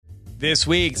This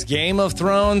week's Game of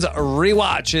Thrones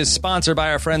rewatch is sponsored by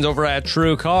our friends over at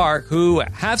TrueCar, who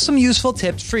have some useful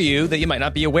tips for you that you might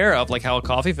not be aware of, like how a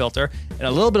coffee filter and a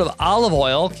little bit of olive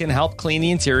oil can help clean the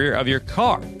interior of your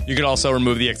car. You can also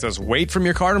remove the excess weight from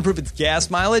your car to improve its gas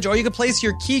mileage, or you can place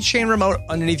your keychain remote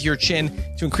underneath your chin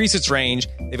to increase its range.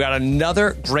 They've got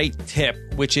another great tip,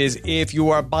 which is if you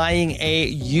are buying a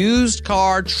used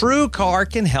car, TrueCar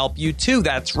can help you too.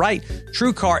 That's right.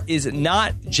 TrueCar is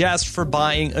not just for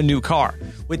buying a new car.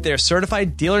 With their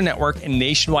certified dealer network and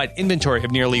nationwide inventory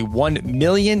of nearly 1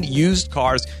 million used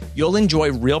cars, you'll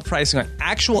enjoy real pricing on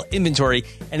actual inventory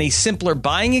and a simpler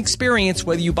buying experience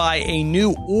whether you buy a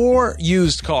new or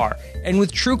used car. And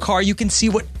with TrueCar, you can see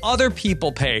what other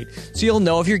people paid, so you'll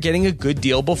know if you're getting a good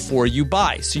deal before you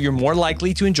buy. So you're more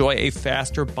likely to enjoy a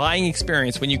faster buying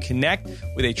experience when you connect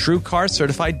with a TrueCar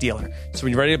certified dealer. So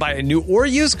when you're ready to buy a new or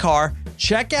used car,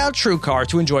 check out TrueCar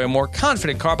to enjoy a more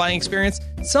confident car buying experience.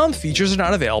 Some features are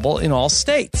not available in all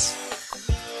states.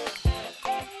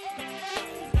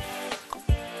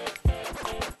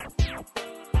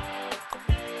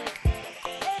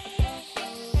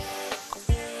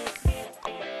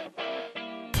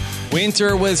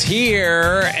 Winter was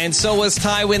here, and so was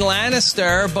Tywin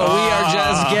Lannister, but we are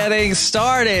just getting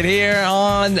started here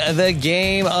on the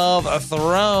Game of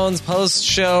Thrones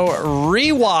post-show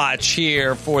rewatch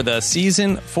here for the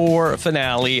Season 4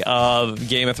 finale of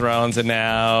Game of Thrones. And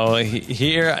now,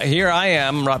 here I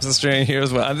am, Rob Sister, here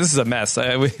as well. This is a mess.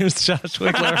 Here's Josh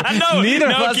Wickler. Neither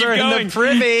of us are going. In the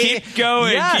privy. Keep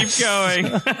going, yes. Keep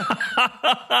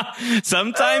going.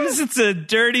 Sometimes it's a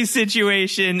dirty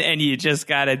situation, and you just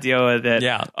got to deal with it.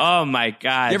 Yeah. Oh my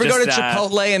God. You ever go to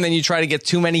Chipotle and then you try to get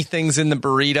too many things in the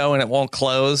burrito and it won't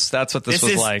close? That's what this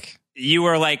was like. You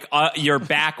were like, your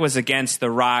back was against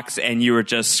the rocks and you were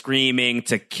just screaming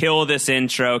to kill this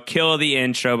intro, kill the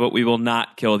intro, but we will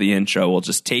not kill the intro. We'll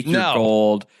just take your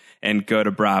gold and go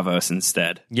to Bravos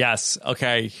instead. Yes.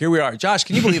 Okay. Here we are. Josh,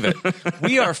 can you believe it?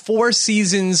 We are 4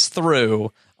 seasons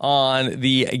through on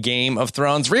the Game of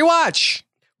Thrones rewatch.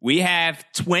 We have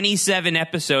 27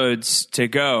 episodes to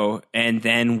go, and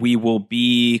then we will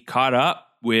be caught up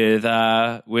with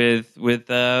the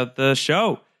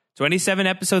show. 27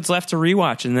 episodes left to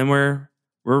rewatch, and then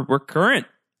we're current.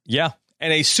 Yeah,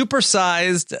 and a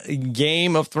supersized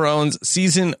Game of Thrones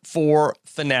season 4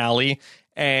 finale.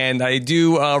 And I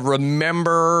do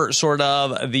remember sort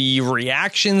of the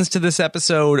reactions to this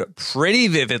episode pretty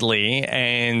vividly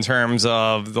in terms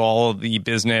of all of the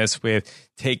business with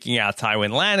taking out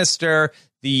Tywin Lannister,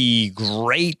 the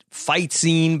great fight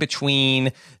scene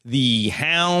between the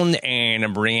Hound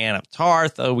and Brienne of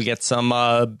Tarth. We get some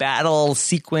battle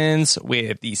sequence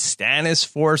with the Stannis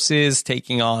forces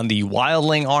taking on the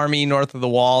Wildling army north of the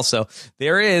Wall. So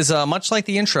there is, much like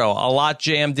the intro, a lot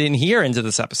jammed in here into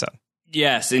this episode.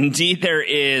 Yes, indeed there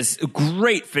is. A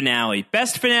great finale.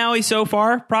 Best finale so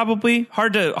far, probably.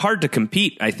 Hard to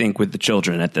compete, I think, with the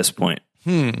children at this point.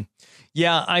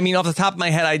 Yeah, I mean, off the top of my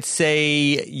head, I'd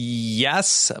say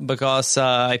yes, because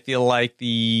I feel like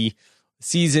the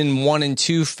season 1 and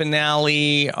 2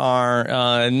 finale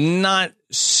are not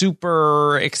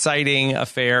super exciting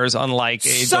affairs, unlike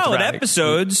a solid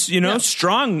episodes,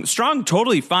 strong,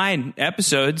 totally fine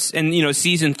episodes. And,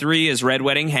 season 3 is Red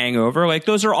Wedding Hangover. Like,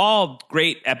 those are all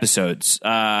great episodes.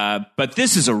 But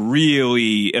this is a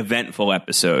really eventful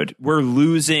episode. We're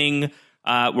losing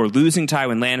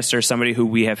Tywin Lannister, somebody who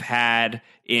we have had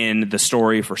in the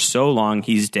story for so long.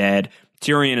 He's dead.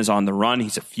 Tyrion is on the run.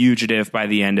 He's a fugitive by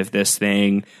the end of this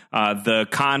thing. The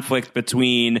conflict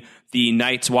between the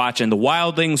Night's Watch and the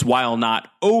Wildlings, while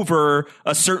not over,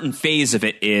 a certain phase of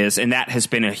it is, and that has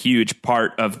been a huge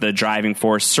part of the driving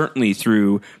force, certainly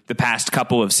through the past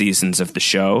couple of seasons of the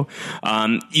show.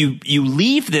 You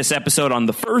leave this episode on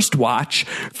the first watch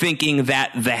thinking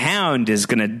that the Hound is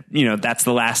going to, that's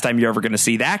the last time you're ever going to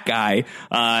see that guy.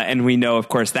 And we know, of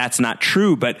course, that's not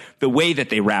true, but the way that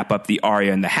they wrap up the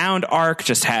Arya and the Hound arc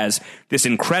just has this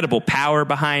incredible power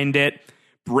behind it.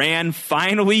 Bran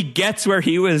finally gets where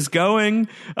he was going,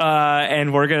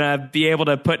 and we're going to be able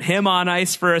to put him on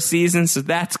ice for a season, so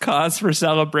that's cause for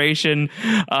celebration.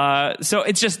 So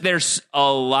it's just, there's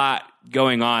a lot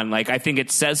going on. Like, I think it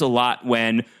says a lot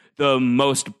when the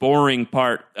most boring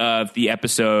part of the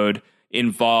episode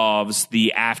involves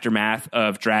the aftermath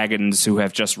of dragons who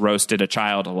have just roasted a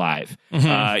child alive.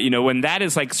 Mm-hmm. When that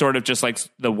is like sort of just like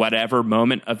the whatever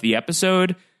moment of the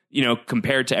episode,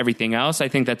 compared to everything else, I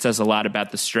think that says a lot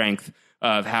about the strength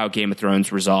of how Game of Thrones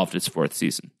resolved its 4th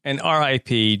season. And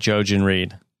R.I.P. Jojen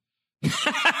Reed.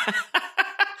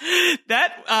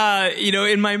 That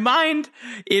in my mind,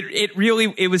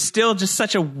 it was still just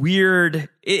such a weird.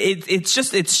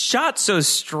 It's shot so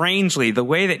strangely, the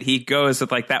way that he goes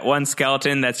with like that one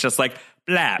skeleton that's just like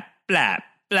blap blap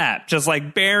blap, just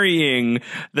like burying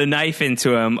the knife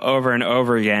into him over and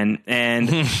over again. And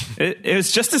it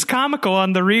was just as comical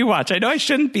on the rewatch. I know I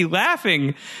shouldn't be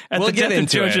laughing at the death of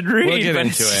Jojen Reed, but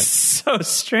it's so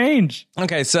strange.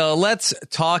 Okay, so let's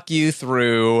talk you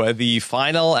through the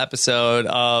final episode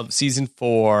of season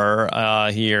 4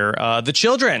 here. The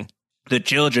Children. The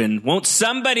Children. Won't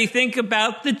somebody think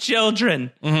about the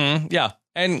children? Mm-hmm, yeah.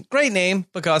 And great name,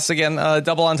 because, again,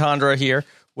 double entendre here,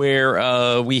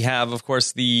 where we have, of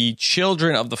course, the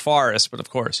children of the forest, but, of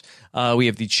course, we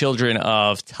have the children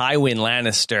of Tywin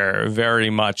Lannister very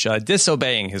much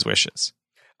disobeying his wishes.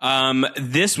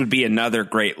 This would be another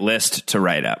great list to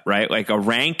write up, right? Like a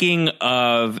ranking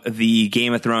of the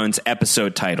Game of Thrones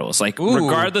episode titles. Like,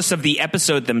 regardless of the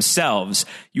episode themselves,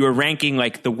 you are ranking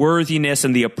like the worthiness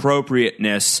and the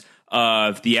appropriateness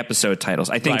of the episode titles.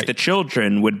 I think The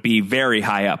Children would be very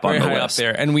high up on the list. Up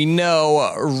there. And we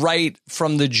know right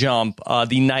from the jump,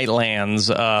 the Nightlands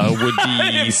would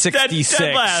be 66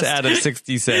 dead out of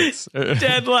 66.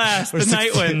 Dead last, the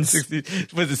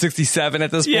Nightlands. Was it 67 at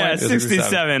this point? Yeah,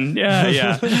 67.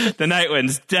 Yeah. The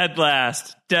Nightlands, dead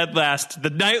last. Dead last. The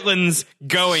Nightlands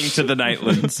going to the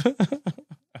Nightlands.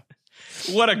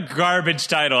 What a garbage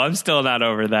title. I'm still not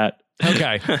over that.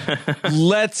 Okay,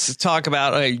 let's talk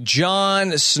about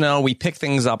Jon Snow. We pick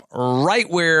things up right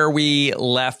where we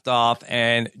left off,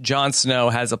 and Jon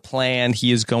Snow has a plan.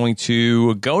 He is going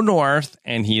to go north,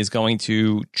 and he is going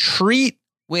to treat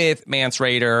with Mance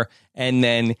Rayder, and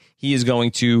then he is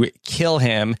going to kill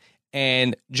him.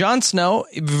 And Jon Snow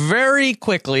very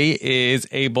quickly is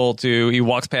able to, he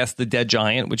walks past the dead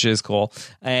giant, which is cool,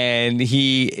 and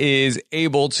he is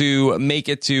able to make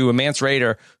it to Mance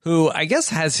Rayder, who I guess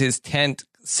has his tent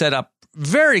set up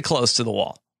very close to the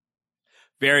wall.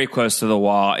 Very close to the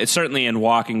wall. It's certainly in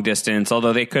walking distance,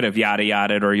 although they could have yada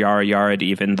yada'd or yara yara'd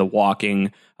even the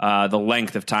walking, the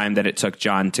length of time that it took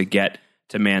Jon to get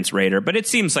to Mance Rayder, but it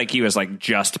seems like he was like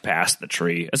just past the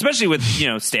tree, especially with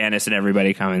Stannis and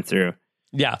everybody coming through.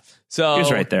 Yeah, so he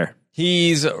was right there.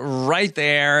 He's right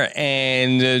there,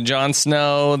 and Jon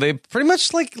Snow, they pretty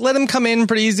much like let him come in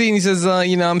pretty easy, and he says,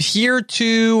 I'm here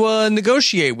to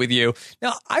negotiate with you.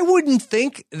 Now, I wouldn't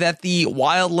think that the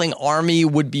Wildling army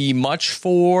would be much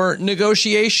for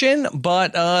negotiation,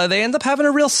 but they end up having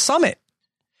a real summit.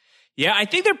 Yeah, I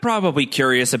think they're probably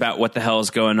curious about what the hell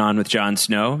is going on with Jon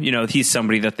Snow. He's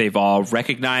somebody that they've all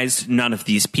recognized. None of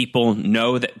these people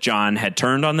know that Jon had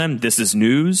turned on them. This is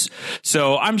news.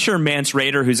 So I'm sure Mance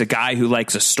Rayder, who's a guy who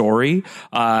likes a story,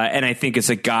 and I think is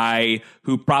a guy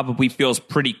who probably feels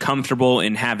pretty comfortable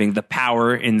in having the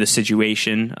power in the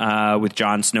situation, with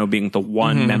Jon Snow being the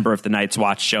one member of the Night's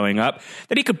Watch showing up,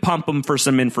 that he could pump him for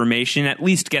some information, at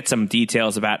least get some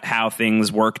details about how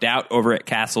things worked out over at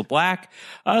Castle Black.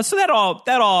 So that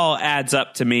all adds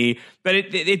up to me, but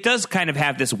it does kind of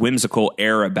have this whimsical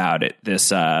air about it.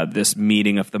 This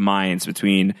meeting of the minds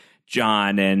between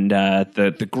Jon and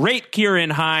the great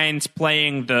Ciarán Hinds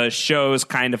playing the show's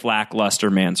kind of lackluster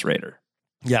Mance Rayder.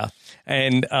 Yeah.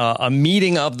 And a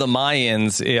meeting of the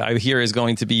Mayans, I hear, is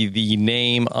going to be the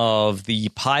name of the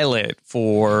pilot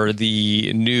for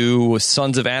the new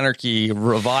Sons of Anarchy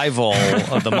revival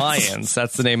of the Mayans.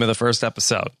 That's the name of the first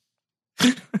episode.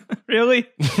 Really?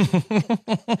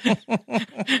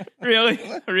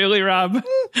 Really, Rob?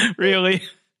 Really?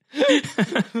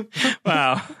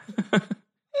 Wow.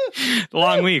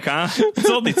 Long week, huh? It's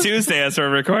only Tuesday as we're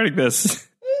recording this.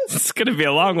 It's going to be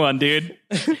a long one, dude.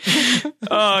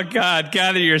 Oh, God.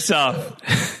 Gather yourself.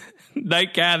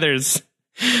 Night gathers.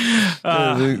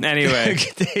 Anyway.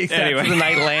 The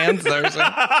night lands.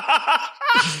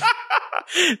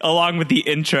 Along with the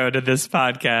intro to this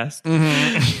podcast.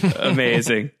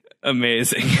 Amazing.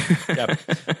 Yep.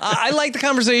 I like the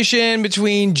conversation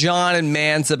between Jon and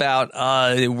Mance about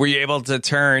were you able to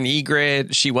turn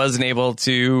Ygritte? She wasn't able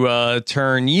to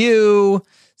turn you.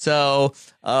 So,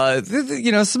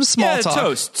 some small talk.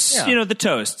 Toasts. Yeah. The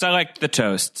toasts. I liked the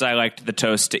toasts. I liked the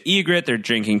toast to Ygritte. They're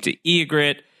drinking to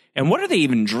Ygritte. And what are they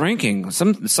even drinking?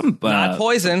 Some not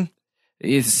poison.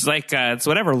 It's like it's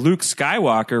whatever Luke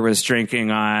Skywalker was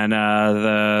drinking on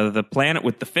the planet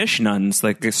with the fish nuns,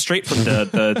 like straight from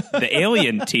the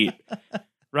alien teat.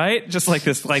 Right? Just like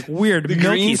this like weird the milky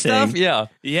green thing. Stuff?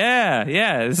 Yeah.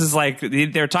 This is like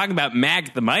they're talking about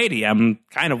Mag the Mighty. I'm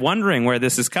kind of wondering where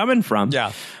this is coming from.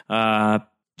 Yeah.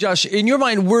 Josh, in your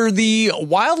mind, were the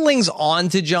wildlings on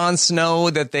to Jon Snow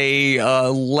that they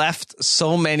left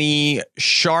so many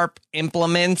sharp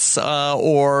implements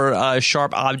or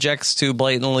sharp objects to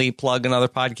blatantly plug another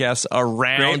podcast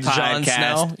around Jon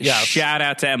Snow? Yeah. Shout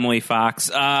out to Emily Fox.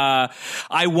 I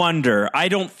wonder. I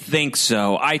don't think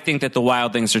so. I think that the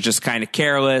wildlings are just kind of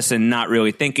careless and not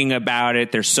really thinking about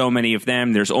it. There's so many of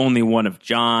them. There's only one of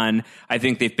Jon. I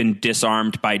think they've been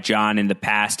disarmed by Jon in the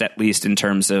past, at least in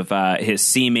terms of his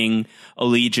seeming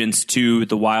allegiance to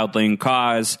the wildling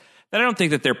cause, that I don't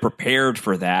think that they're prepared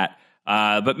for that.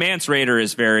 But Mance Rayder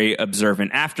is very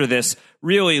observant. After this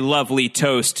really lovely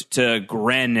toast to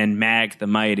Gren and Mag the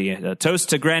Mighty, a toast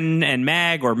to Gren and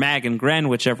Mag, or Mag and Gren,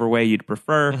 whichever way you'd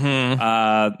prefer,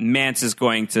 Mance is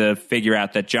going to figure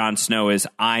out that Jon Snow is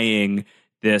eyeing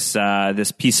this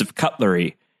piece of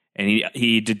cutlery, and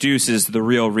he deduces the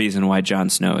real reason why Jon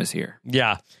Snow is here.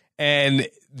 Yeah. And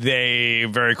they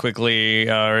very quickly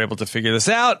are able to figure this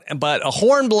out. But a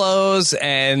horn blows,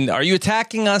 and are you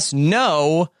attacking us?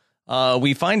 No.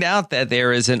 We find out that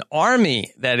there is an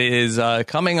army that is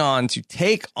coming on to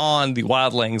take on the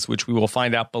wildlings, which we will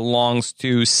find out belongs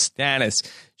to Stannis.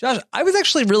 Josh, I was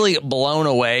actually really blown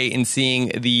away in seeing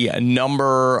the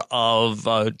number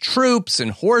of troops and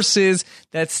horses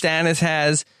that Stannis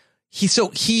has. He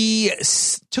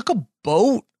took a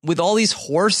boat with all these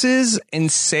horses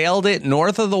and sailed it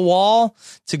north of the wall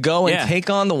to go and take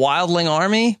on the wildling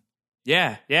army.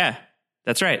 Yeah,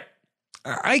 that's right.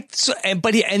 All right, so,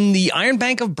 but the Iron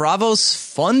Bank of Bravos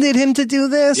funded him to do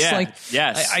this. Yeah,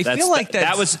 yes, I feel like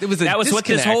that was That's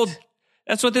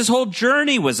what this whole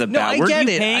journey was about. No, I Were get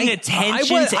you it. paying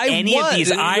attention to any of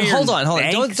these Iron Hold on.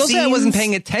 Bank Don't say I scenes? wasn't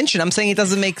paying attention. I'm saying it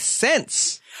doesn't make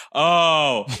sense.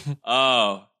 Oh.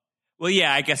 Well,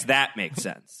 yeah, I guess that makes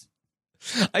sense.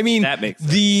 I mean, that makes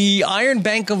sense. The Iron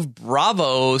Bank of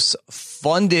Bravos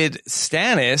funded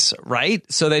Stannis, right?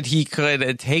 So that he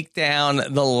could take down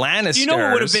the Lannisters. You know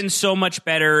what would have been so much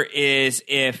better is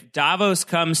if Davos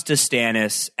comes to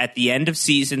Stannis at the end of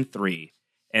season 3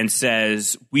 and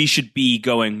says, we should be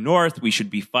going north. We should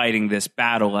be fighting this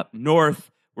battle up north.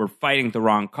 We're fighting the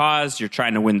wrong cause. You're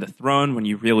trying to win the throne when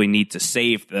you really need to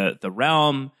save the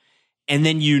realm. And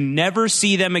then you never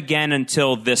see them again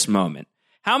until this moment.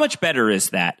 How much better is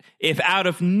that if out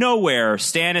of nowhere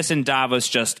Stannis and Davos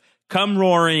just come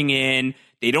roaring in?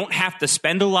 They don't have to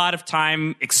spend a lot of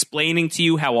time explaining to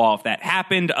you how all of that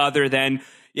happened, other than,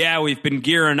 yeah, we've been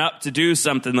gearing up to do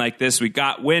something like this. We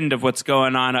got wind of what's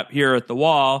going on up here at the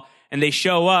wall, and they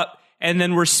show up, and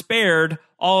then we're spared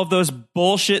all of those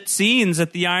bullshit scenes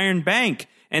at the Iron Bank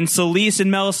and Selyse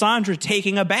and Melisandre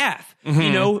taking a bath. Mm-hmm.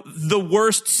 You know, the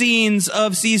worst scenes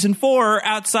of season 4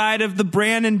 outside of the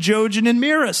Bran and Jojen and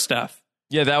Mira stuff.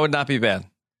 Yeah, that would not be bad.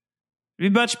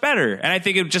 It'd be much better. And I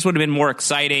think it just would have been more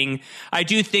exciting. I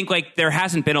do think like there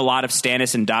hasn't been a lot of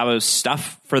Stannis and Davos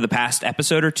stuff for the past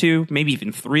episode or 2, maybe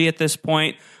even 3 at this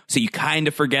point. So you kind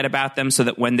of forget about them so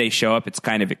that when they show up, it's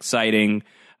kind of exciting.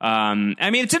 I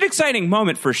mean, it's an exciting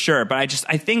moment for sure, but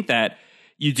I think that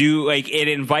you do, like, it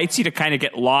invites you to kind of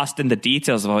get lost in the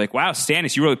details of like, wow,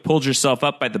 Stannis, you really pulled yourself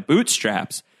up by the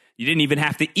bootstraps. You didn't even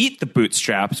have to eat the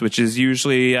bootstraps, which is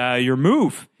usually your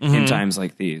move in times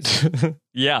like these.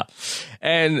 Yeah.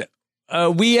 And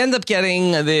we end up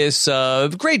getting this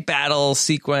great battle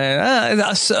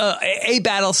sequence, a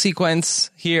battle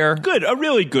sequence here. Good, a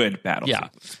really good battle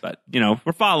sequence. But, you know,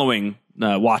 we're following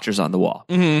Watchers on the Wall.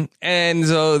 Mm-hmm. And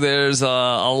so there's a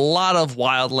lot of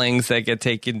wildlings that get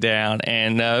taken down.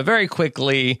 And very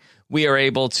quickly, we are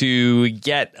able to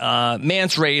get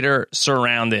Mance Rayder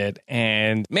surrounded.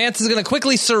 And Mance is going to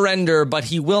quickly surrender, but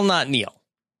he will not kneel.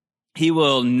 He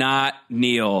will not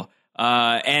kneel.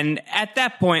 And at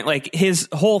that point, like, his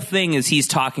whole thing is he's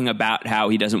talking about how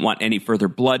he doesn't want any further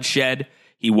bloodshed.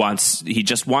 He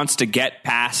just wants to get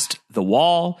past the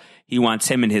wall. He wants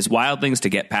him and his wildlings to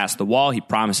get past the wall. He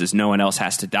promises no one else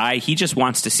has to die. He just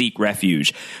wants to seek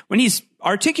refuge. When he's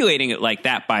articulating it like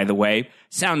that, by the way,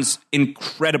 sounds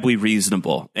incredibly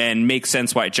reasonable and makes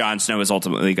sense why Jon Snow is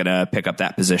ultimately going to pick up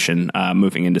that position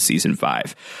moving into season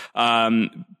 5.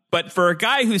 But for a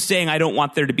guy who's saying, I don't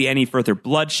want there to be any further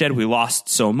bloodshed, we lost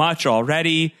so much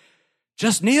already,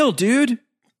 just kneel, dude.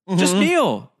 Mm-hmm. Just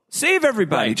kneel. Save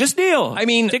everybody. Right. Just kneel. I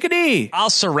mean, take a knee. I'll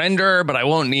surrender, but I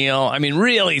won't kneel. I mean,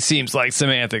 really seems like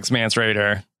semantics, Mance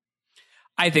Rayder.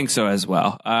 I think so as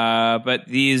well. But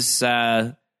these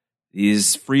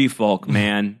free folk,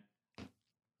 man.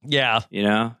 Yeah. You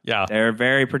know? Yeah. They're a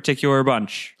very particular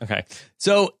bunch. Okay.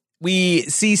 So we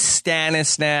see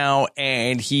Stannis now,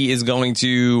 and he is going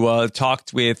to talk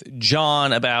with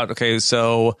Jon about, okay,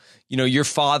 so, your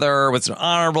father was an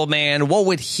honorable man. What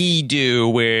would he do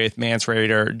with Mance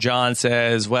Rayder? Jon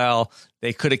says, well,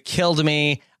 they could have killed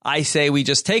me. I say we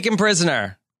just take him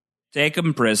prisoner. Take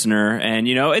him prisoner, and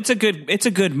it's a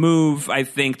good move, I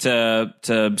think,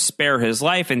 to spare his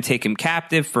life and take him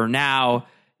captive for now.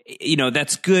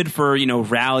 That's good for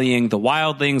rallying the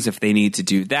wildlings if they need to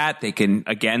do that. They can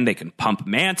pump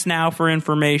Mance now for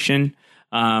information.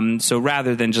 So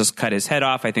rather than just cut his head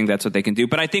off, I think that's what they can do.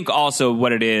 But I think also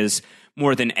what it is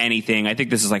more than anything, I think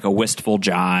this is like a wistful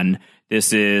Jon.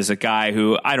 This is a guy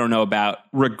who I don't know about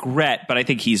regret, but I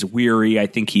think he's weary. I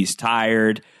think he's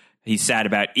tired. He's sad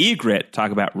about Ygritte.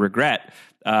 Talk about regret.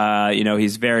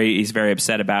 He's very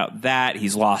upset about that.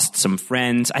 He's lost some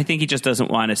friends. I think he just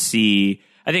doesn't want to see.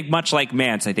 I think much like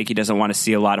Mance, I think he doesn't want to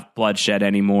see a lot of bloodshed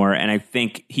anymore. And I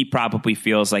think he probably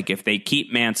feels like if they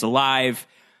keep Mance alive,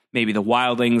 maybe the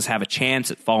wildlings have a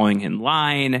chance at falling in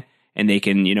line, and they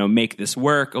can make this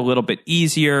work a little bit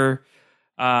easier.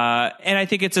 And I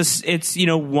think it's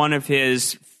one of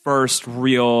his first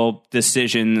real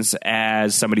decisions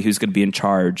as somebody who's going to be in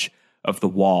charge of the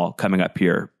wall coming up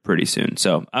here pretty soon.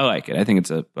 So I like it. I think it's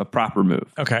a proper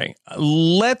move. Okay.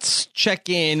 Let's check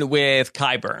in with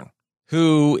Qyburn,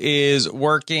 who is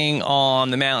working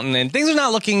on the mountain, and things are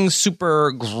not looking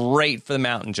super great for the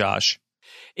mountain, Josh.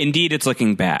 Indeed, it's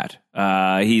looking bad.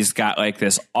 He's got like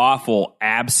this awful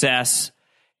abscess,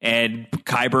 and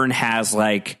Qyburn has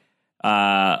like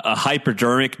a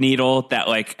hypodermic needle that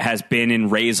like has been in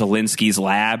Ray Zelinsky's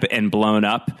lab and blown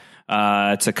up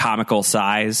to comical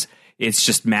size. It's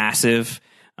just massive.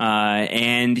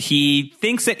 And he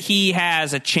thinks that he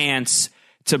has a chance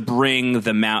to bring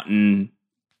the mountain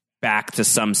back to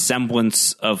some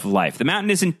semblance of life. The mountain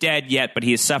isn't dead yet, but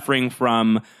he is suffering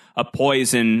from a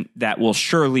poison that will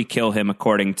surely kill him,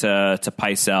 according to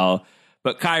Pycelle.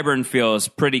 But Qyburn feels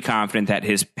pretty confident that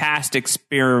his past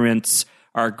experiments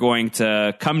are going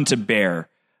to come to bear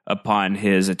upon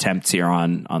his attempts here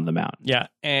on the mountain. Yeah,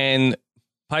 and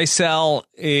Pycelle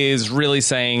is really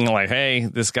saying, like, hey,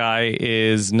 this guy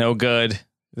is no good,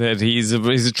 that he's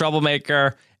a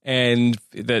troublemaker, and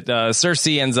that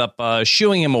Cersei ends up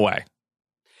shooing him away.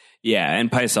 Yeah,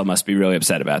 and Pycelle must be really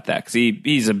upset about that, because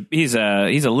he's a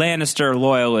Lannister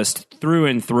loyalist through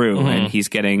and through, and he's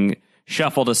getting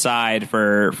shuffled aside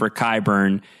for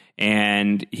Qyburn,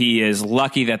 and he is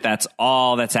lucky that that's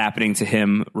all that's happening to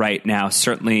him right now.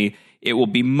 Certainly, it will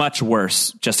be much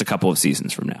worse just a couple of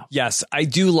seasons from now. Yes, I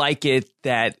do like it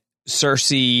that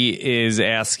Cersei is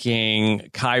asking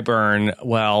Qyburn,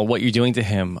 well, what you're doing to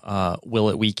him, will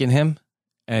it weaken him?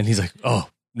 And he's like, oh,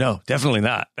 no, definitely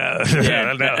not. No,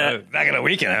 not going to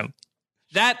weaken him.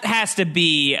 That has to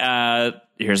be,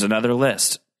 here's another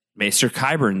list. Maester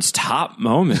Qyburn's top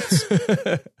moments.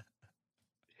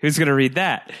 Who's going to read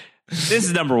that? This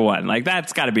is number one. Like,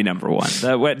 that's got to be number one.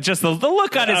 Just the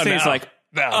look on his face, like,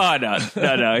 oh, no.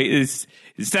 He's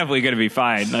definitely going to be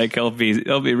fine. Like, he'll be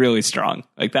really strong.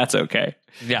 Like, that's okay.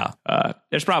 Yeah.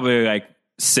 There's probably like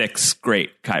 6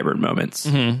 great Qyburn moments.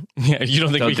 Mm-hmm. Yeah, you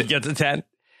don't think we could get to 10?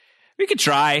 We could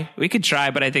try,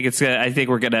 but I think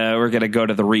we're gonna go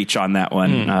to the reach on that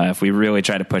one if we really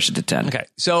try to push it to 10. Okay,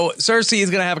 so Cersei is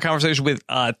gonna have a conversation with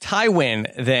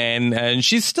Tywin then, and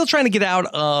she's still trying to get out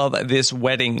of this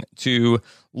wedding to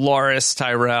Loras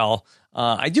Tyrell.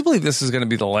 I do believe this is going to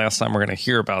be the last time we're going to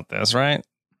hear about this, right?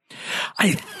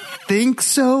 I think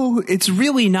so. It's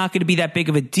really not going to be that big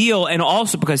of a deal, and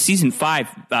also because season 5,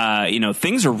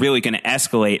 things are really going to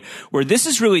escalate. Where this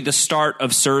is really the start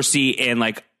of Cersei and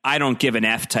like, I don't give an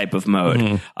F type of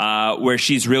mode, where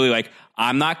she's really like,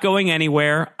 I'm not going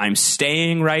anywhere. I'm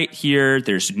staying right here.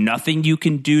 There's nothing you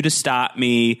can do to stop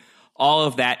me. All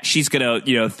of that. She's going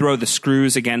to, throw the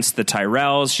screws against the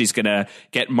Tyrells. She's going to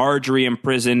get Marjorie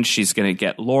imprisoned. She's going to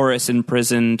get Loras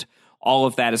imprisoned. All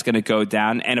of that is going to go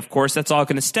down. And of course, that's all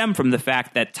going to stem from the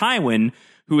fact that Tywin,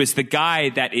 who is the guy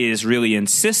that is really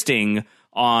insisting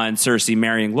on Cersei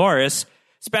marrying Loras,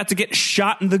 is about to get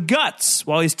shot in the guts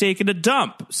while he's taking a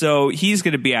dump. So he's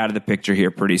going to be out of the picture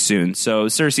here pretty soon. So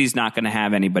Cersei's not going to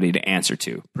have anybody to answer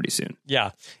to pretty soon.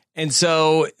 Yeah. And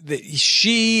so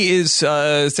she is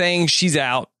saying she's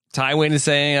out. Tywin is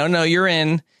saying, oh, no, you're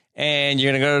in. And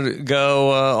you're going to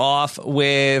go off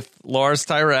with Loras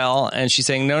Tyrell. And she's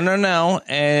saying, no.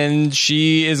 And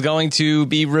she is going to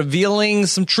be revealing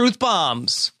some truth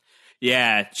bombs.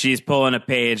 Yeah, she's pulling a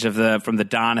page from the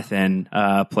Donathan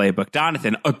playbook.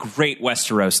 Donathan, a great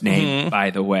Westeros name,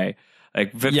 by the way.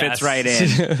 Like, fits right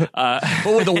in. But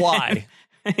with a Y.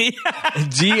 Donathin.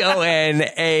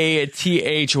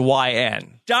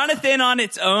 Jonathan on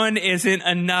its own isn't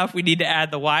enough. We need to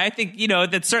add the Y. I think,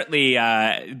 that certainly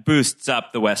boosts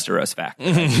up the Westeros factor.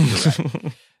 I think you're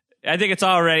right. I think it's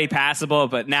already passable,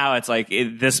 but now it's like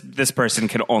this person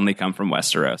can only come from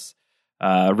Westeros.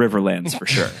 Riverlands for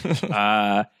sure.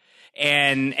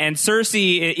 And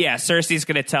Cersei, Cersei's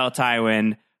going to tell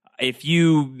Tywin, if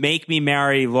you make me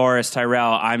marry Loras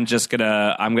Tyrell, I'm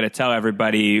going to tell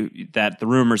everybody that the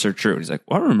rumors are true. He's like,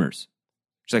 what rumors?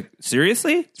 She's like,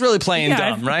 seriously? It's really playing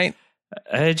dumb, right?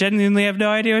 I genuinely have no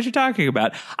idea what you're talking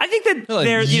about. I think that like,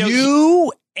 they're,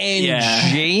 you and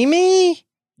Jaime?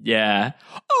 Yeah.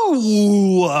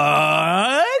 Oh,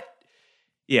 what?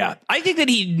 Yeah. I think that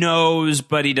he knows,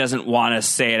 but he doesn't want to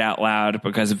say it out loud,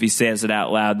 because if he says it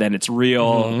out loud, then it's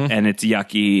real and it's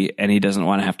yucky, and he doesn't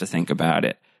want to have to think about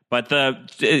it. But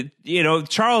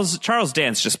Charles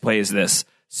Dance just plays this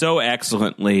so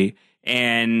excellently.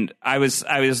 And I was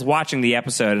watching the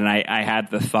episode, and I had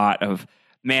the thought of,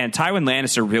 man, Tywin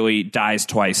Lannister really dies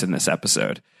twice in this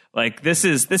episode. Like, this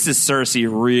is Cersei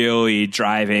really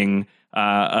driving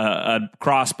a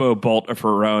crossbow bolt of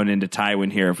her own into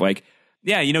Tywin here. Of like,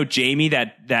 yeah, Jaime,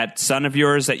 that son of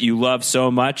yours that you love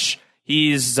so much,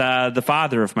 he's the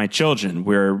father of my children.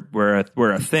 We're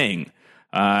a thing.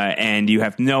 And you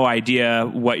have no idea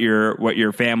what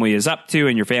your family is up to,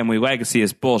 and your family legacy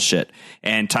is bullshit.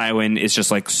 And Tywin is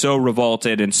just like so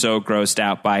revolted and so grossed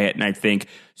out by it, and I think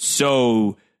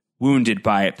so wounded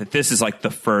by it, that this is like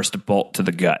the first bolt to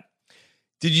the gut.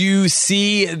 Did you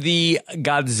see the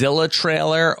Godzilla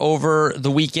trailer over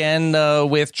the weekend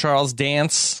with Charles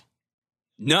Dance?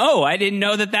 No, I didn't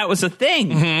know that was a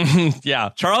thing. Yeah.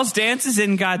 Charles Dance is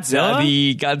in Godzilla?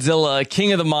 The Godzilla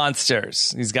King of the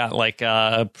Monsters. He's got like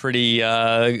a pretty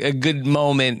a good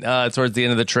moment towards the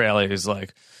end of the trailer. He's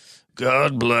like,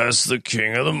 God bless the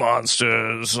King of the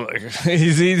Monsters. Like,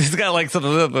 he's got like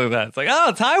something like that. It's like,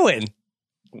 oh, Tywin.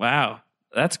 Wow.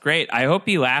 That's great. I hope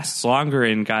he lasts longer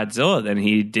in Godzilla than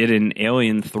he did in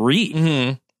Alien 3.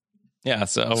 Mm-hmm. Yeah,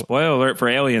 so spoiler alert for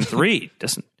Alien 3.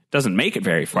 Doesn't make it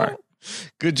very far.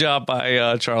 Good job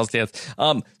by Charles Dance.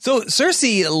 So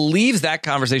Cersei leaves that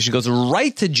conversation, goes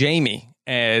right to Jaime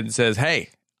and says, hey,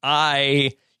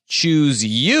 I choose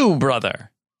you,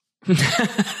 brother. That's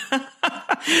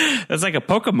like a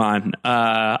Pokemon.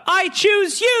 I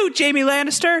choose you, Jaime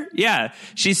Lannister. Yeah.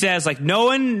 She says, like, no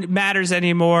one matters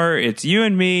anymore. It's you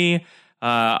and me.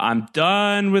 I'm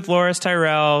done with Loras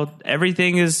Tyrell.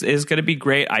 Everything is going to be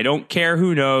great. I don't care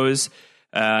who knows.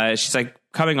 She's like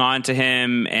coming on to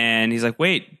him, and he's like,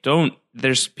 wait, don't.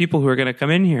 There's people who are going to come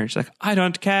in here. She's like, I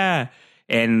don't care.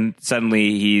 And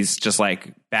suddenly he's just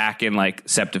like back in like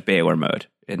Sept of Baelor mode,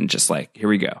 and just like, here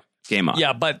we go. Game on.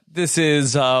 Yeah, but this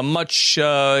is much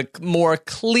more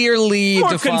clearly more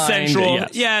defined. Consensual.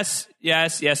 Yes.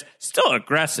 Still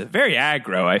aggressive, very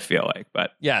aggro, I feel like.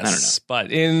 But yes, I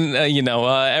don't know. But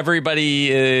in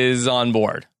everybody is on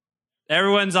board.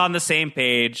 Everyone's on the same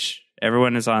page.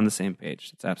 Everyone is on the same page.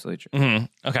 It's absolutely true.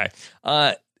 Mm-hmm. Okay.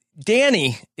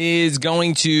 Dany is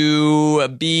going to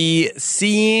be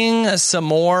seeing some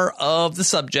more of the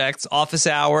subjects, office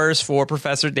hours for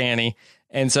Professor Dany.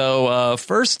 And so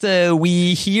first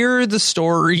we hear the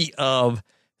story of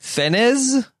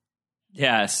Fenez.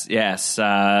 Yes.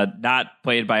 Not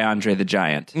played by Andre the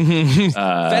Giant.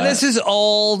 Fenez is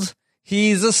old.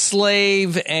 He's a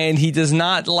slave, and he does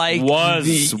not like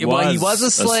he was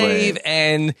a slave,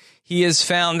 and he has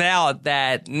found out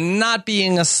that not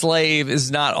being a slave is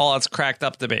not all it's cracked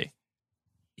up to be.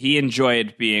 He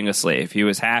enjoyed being a slave. He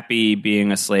was happy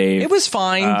being a slave. It was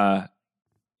fine.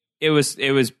 It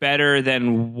was better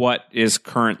than what is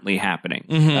currently happening.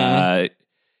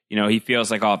 Mm-hmm. He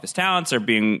feels like all of his talents are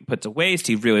being put to waste.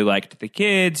 He really liked the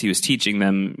kids. He was teaching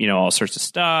them, all sorts of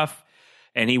stuff,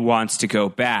 and he wants to go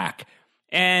back.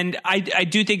 And I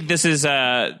do think this is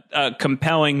a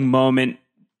compelling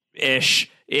moment-ish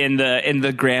in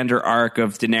the grander arc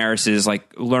of Daenerys's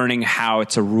like learning how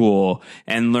to rule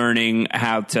and learning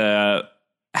how to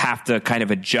have to kind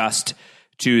of adjust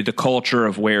to the culture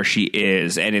of where she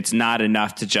is. And it's not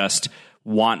enough to just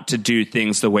want to do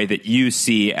things the way that you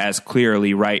see as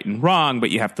clearly right and wrong, but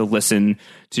you have to listen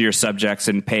to your subjects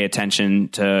and pay attention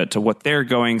to what they're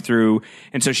going through.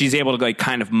 And so she's able to like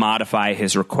kind of modify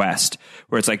his request,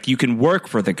 where it's like, you can work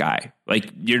for the guy.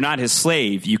 Like, you're not his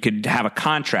slave. You could have a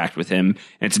contract with him,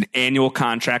 and it's an annual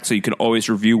contract, so you can always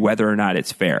review whether or not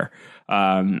it's fair.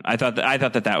 I thought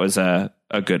that was a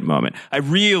good moment. I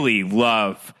really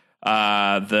love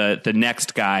the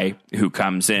next guy who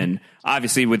comes in,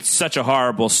 obviously with such a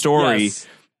horrible story, yes.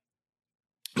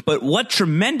 But what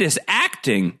tremendous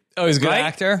acting. Oh, he's a good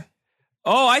actor?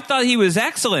 Oh, I thought he was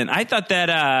excellent. I thought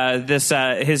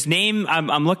that his name.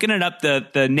 I'm looking it up.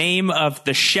 The name of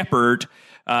the shepherd.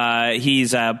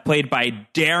 He's played by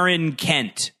Darren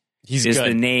Kent. He's is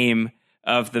good. The name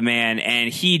of the man,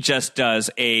 and he just does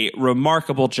a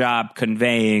remarkable job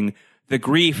conveying the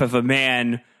grief of a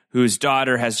man whose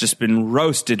daughter has just been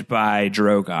roasted by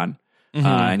Drogon.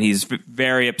 And he's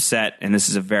very upset, and this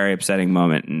is a very upsetting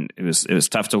moment, and it was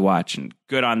tough to watch, and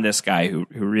good on this guy who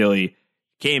really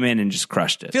came in and just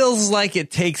crushed it. Feels like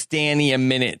it takes Dany a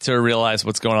minute to realize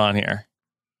what's going on here.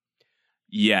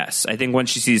 Yes, I think once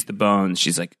she sees the bones,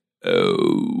 she's like,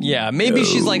 oh. Yeah, maybe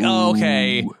she's like, oh,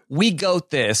 okay, we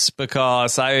goat this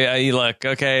because I look,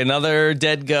 okay, another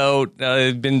dead goat.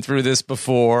 I've been through this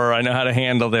before. I know how to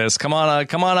handle this. Come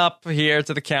on up here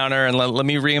to the counter and let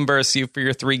me reimburse you for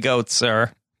your 3 goats,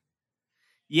 sir.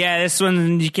 Yeah, this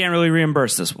one, you can't really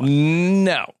reimburse this one.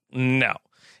 No.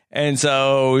 And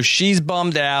so she's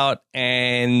bummed out,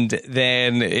 and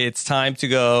then it's time to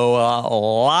go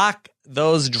lock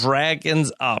those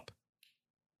dragons up.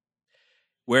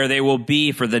 Where they will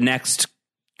be for the next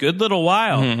good little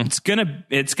while. It's gonna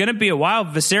be a while.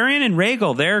 Viserion and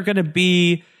Rhaegal, they're gonna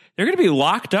be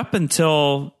locked up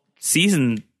until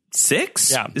season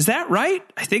 6. Yeah. Is that right?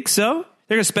 I think so.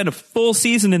 They're gonna spend a full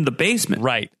season in the basement.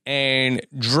 Right. And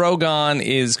Drogon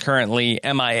is currently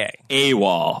MIA.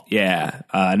 AWOL. Yeah.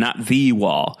 Not the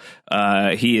wall.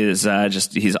 He is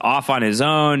he's off on his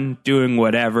own, doing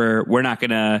whatever. We're not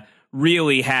gonna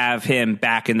really have him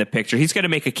back in the picture. He's going to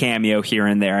make a cameo here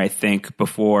and there, I think,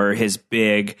 before his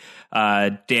big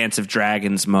Dance of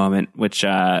Dragons moment, which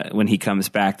when he comes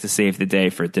back to save the day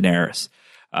for Daenerys.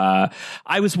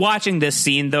 I was watching this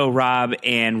scene, though, Rob,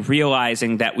 and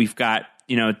realizing that we've got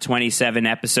 27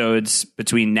 episodes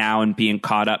between now and being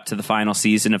caught up to the final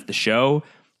season of the show,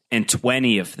 and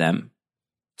 20 of them,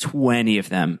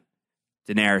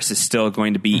 Daenerys is still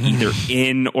going to be either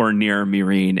in or near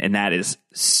Meereen, and that is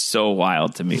so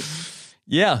wild to me.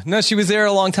 Yeah, no, she was there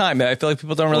a long time. I feel like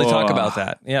people don't really talk about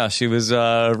that. Yeah, she was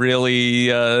really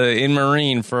in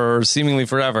Meereen for seemingly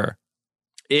forever.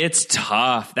 It's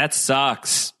tough. That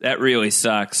sucks. That really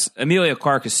sucks. Emilia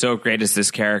Clarke is so great as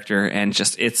this character, and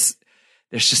there's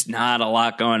just not a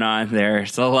lot going on there.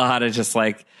 It's a lot of just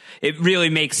like, it really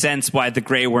makes sense why the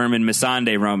Grey Worm and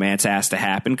Missandei romance has to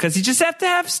happen, because you just have to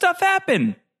have stuff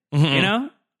happen,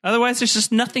 Otherwise, there's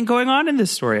just nothing going on in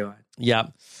this storyline. Yeah.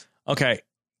 Okay.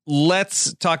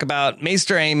 Let's talk about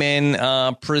Maester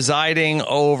Aemon presiding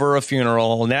over a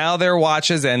funeral. Now their watch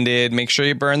has ended. Make sure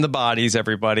you burn the bodies,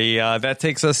 everybody. That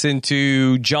takes us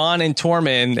into Jon and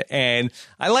Tormund. And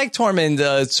I like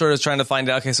Tormund sort of trying to find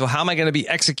out, okay, so how am I going to be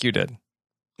executed?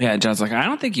 Yeah, John's like, I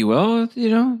don't think you will.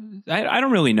 I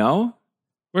don't really know.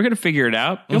 We're going to figure it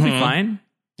out. You'll be fine.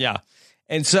 Yeah.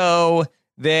 And so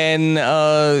then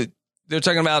they're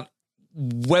talking about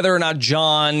whether or not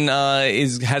Jon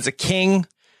has a king.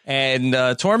 And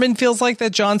Tormund feels like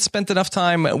that Jon spent enough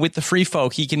time with the free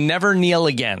folk. He can never kneel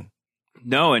again.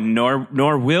 No, and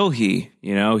nor will he.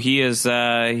 He is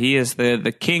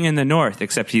the king in the north,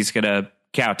 except he's going to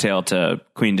kowtow to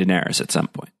Queen Daenerys at some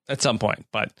point.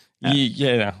 But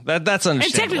that's understandable.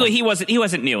 And technically, he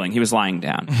wasn't kneeling; he was lying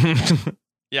down.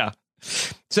 Yeah.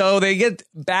 So they get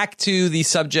back to the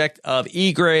subject of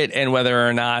Ygritte and whether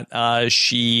or not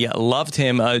she loved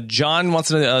him. Jon wants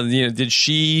to know,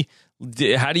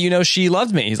 how do you know she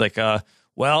loved me? He's like,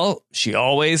 well, she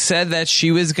always said that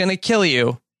she was going to kill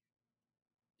you.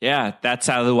 Yeah, that's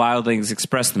how the wildlings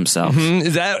express themselves.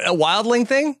 Is that a wildling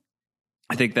thing?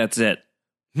 I think that's it.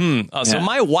 So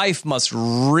my wife must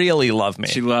really love me.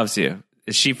 She loves you.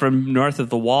 Is she from north of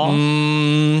the wall?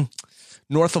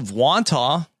 North of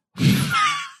Wantagh.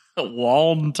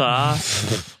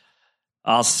 Wantagh.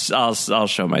 I'll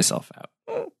show myself out.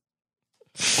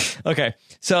 Okay,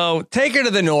 so take her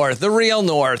to the north, the real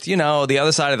north, the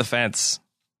other side of the fence.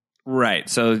 Right.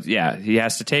 So, yeah, he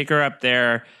has to take her up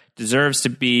there, deserves to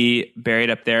be buried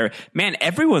up there. Man,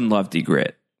 everyone loved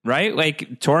Ygritte, right?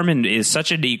 Like, Tormund is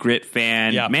such an Ygritte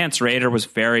fan. Yep. Mance Rayder was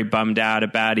very bummed out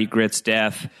about Ygritte's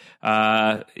death.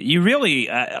 You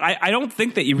really, I don't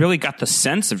think that you really got the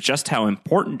sense of just how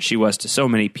important she was to so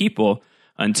many people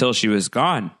until she was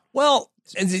gone. Well,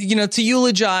 to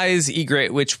eulogize Ygritte,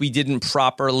 which we didn't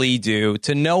properly do,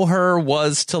 to know her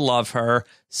was to love her.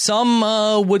 Some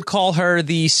would call her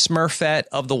the Smurfette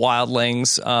of the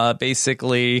wildlings,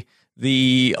 basically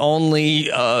the only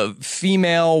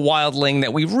female wildling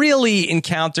that we really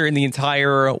encounter in the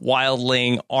entire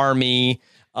wildling army.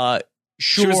 Sure.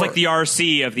 She was like the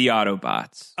RC of the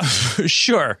Autobots.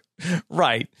 Sure.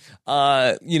 Right.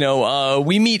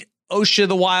 We meet Osha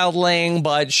the Wildling,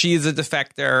 but she's a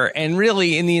defector. And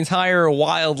really, in the entire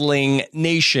Wildling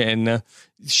nation,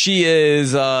 she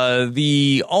is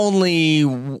the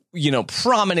only,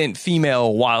 prominent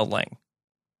female Wildling.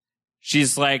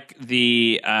 She's like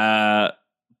the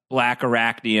Black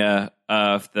Arachnia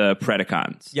of the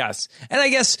Predacons. Yes. And I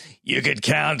guess you could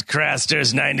count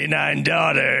Craster's 99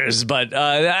 daughters, but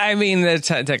they're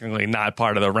technically not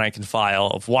part of the rank and file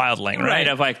of Wildling, right?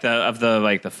 Of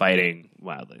the fighting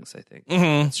Wildlings, I think.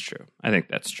 Mm-hmm. That's true. I think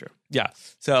that's true. Yeah.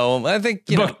 So I think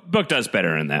book does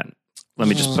better in that. Let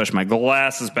me just push my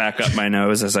glasses back up my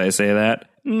nose as I say that.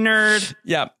 Nerd.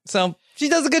 Yeah. So she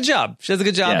does a good job.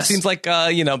 Yes. Seems like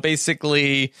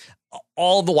basically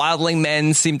all the Wildling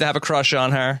men seem to have a crush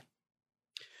on her.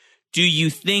 Do you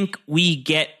think we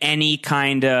get any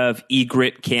kind of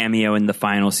Ygritte cameo in the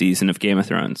final season of Game of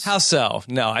Thrones? How so?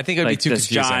 No, I think it would be too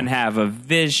confusing. Does Jon have a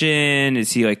vision?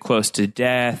 Is he close to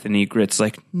death? And Ygritte's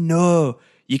like, no,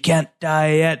 you can't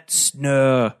die yet,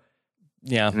 Snow.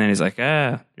 Yeah. And then he's like,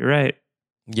 you're right.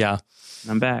 Yeah.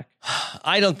 I'm back.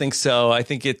 I don't think so. I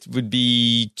think it would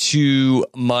be too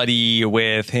muddy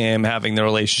with him having the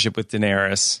relationship with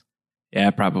Daenerys.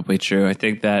 Yeah, probably true. I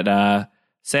think that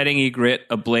setting Ygritte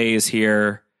ablaze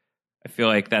here, I feel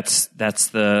like that's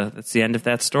the end of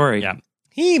that story. Yeah.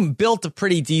 He built a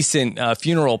pretty decent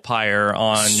funeral pyre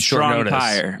on short notice.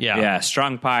 Pyre. Yeah,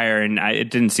 strong pyre, and it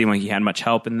didn't seem like he had much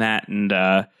help in that. And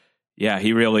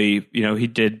he really, he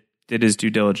did his due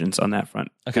diligence on that front.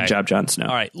 Okay. Good job, Jon Snow.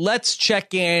 All right, let's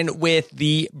check in with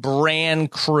the Bran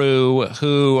crew,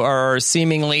 who are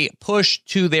seemingly pushed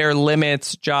to their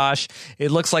limits. Josh,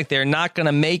 it looks like they're not going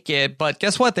to make it, but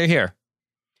guess what? They're here.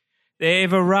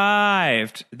 They've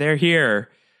arrived. They're here.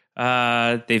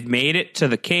 They've made it to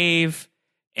the cave,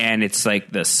 and it's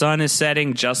like the sun is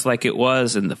setting just like it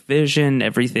was in the vision.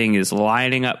 Everything is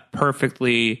lining up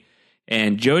perfectly.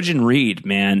 And Jojen Reed,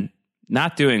 man,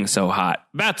 not doing so hot.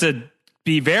 About to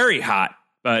be very hot,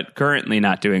 but currently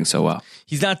not doing so well.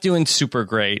 He's not doing super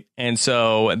great. And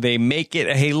so they make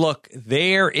it, hey, look,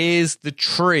 there is the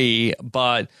tree,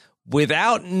 but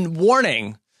without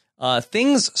warning,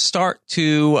 things start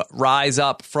to rise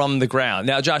up from the ground.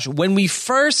 Now, Josh, when we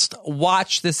first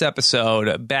watched this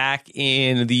episode back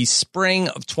in the spring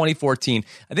of 2014,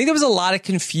 I think there was a lot of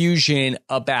confusion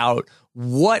about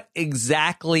what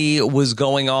exactly was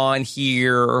going on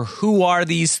here. Who are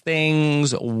these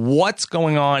things? What's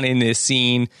going on in this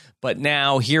scene? But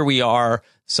now here we are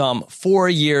some 4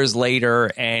 years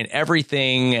later, and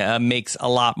everything makes a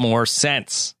lot more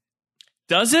sense.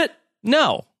 Does it?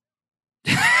 No.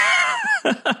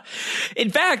 In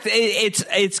fact,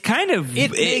 it's kind of...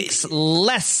 It makes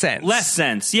less sense. Less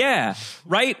sense, yeah.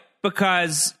 Right?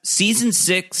 Because season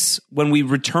 6, when we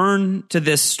return to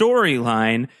this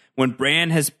storyline, when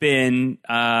Bran has been,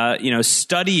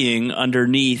 studying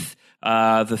underneath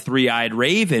the three-eyed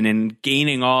raven and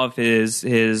gaining all of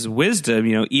his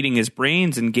wisdom, eating his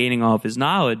brains and gaining all of his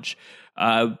knowledge,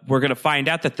 we're going to find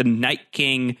out that the Night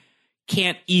King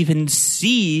can't even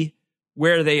see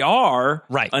where they are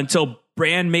until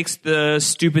Bran makes the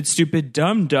stupid,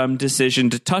 dumb decision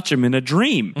to touch him in a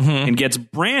dream and gets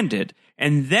branded.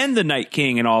 And then the Night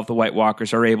King and all of the White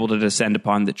Walkers are able to descend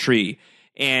upon the tree.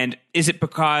 And is it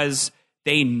because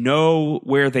they know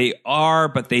where they are,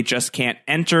 but they just can't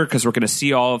enter because we're going to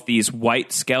see all of these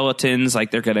white skeletons,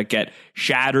 like they're going to get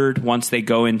shattered once they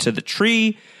go into the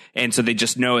tree. And so they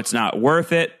just know it's not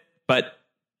worth it. But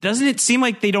doesn't it seem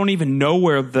like they don't even know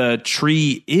where the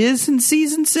tree is in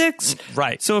season 6?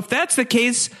 Right. So if that's the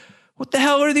case, what the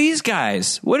hell are these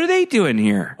guys? What are they doing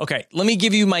here? Okay, let me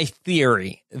give you my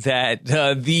theory that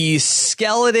the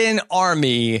skeleton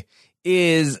army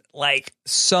is like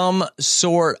some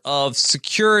sort of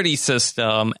security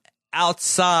system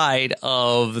outside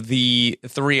of the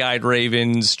Three-Eyed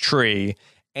Raven's tree.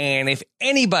 And if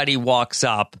anybody walks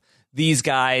up, these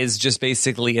guys just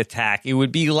basically attack. It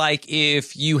would be like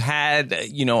if you had,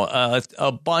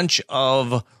 a bunch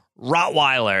of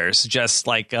Rottweilers just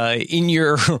like in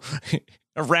your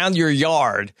around your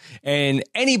yard, and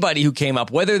anybody who came up,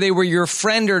 whether they were your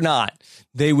friend or not,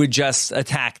 they would just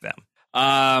attack them.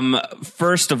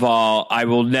 First of all, I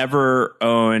will never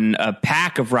own a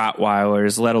pack of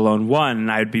Rottweilers, let alone one.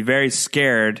 I'd be very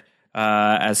scared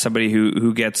as somebody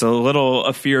who gets a little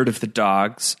afeared of the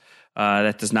dogs.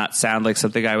 That does not sound like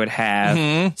something I would have.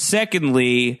 Mm-hmm.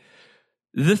 Secondly,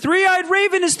 the Three-Eyed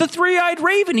Raven is the Three-Eyed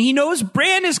Raven. He knows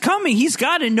Bran is coming. He's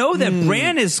got to know that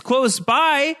Bran is close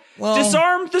by. Well,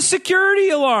 disarm the security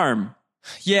alarm.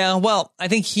 Yeah, well, I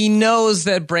think he knows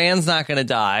that Bran's not going to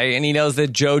die, and he knows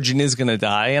that Jojen is going to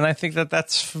die, and I think that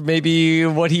that's maybe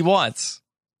what he wants.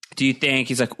 do you think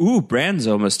he's like, ooh, Bran's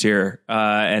almost here?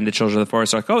 And the children of the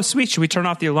forest are like, oh, sweet. Should we turn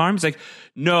off the alarm? He's like,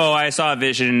 no, I saw a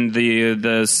vision.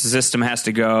 The system has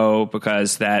to go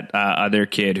because that other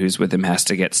kid who's with him has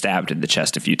to get stabbed in the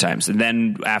chest a few times. And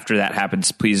then after that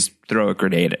happens, please throw a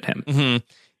grenade at him. Mm-hmm.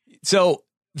 So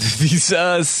these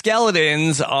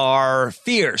skeletons are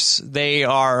fierce. They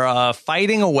are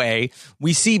fighting away.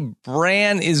 We see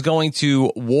Bran is going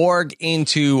to warg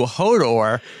into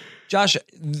Hodor. Josh,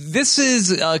 this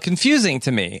is confusing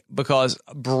to me because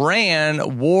Bran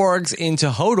wargs into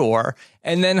Hodor,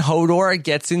 and then Hodor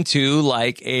gets into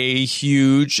like a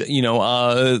huge,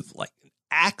 like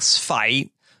axe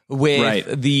fight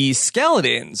with the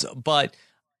skeletons. But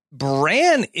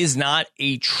Bran is not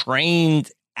a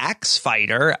trained axe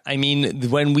fighter. I mean,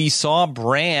 when we saw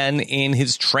Bran in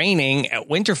his training at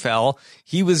Winterfell,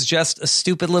 he was just a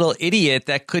stupid little idiot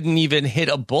that couldn't even hit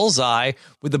a bullseye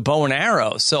with a bow and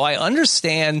arrow. So I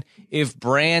understand if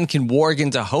Bran can warg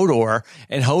into Hodor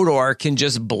and Hodor can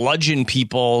just bludgeon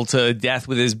people to death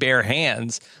with his bare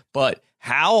hands. But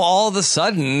how all of a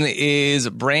sudden is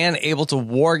Bran able to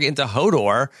warg into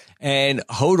Hodor, and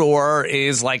Hodor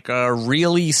is like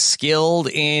really skilled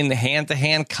in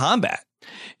hand-to-hand combat?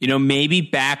 Maybe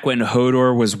back when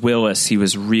Hodor was Willis, he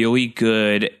was really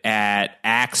good at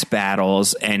axe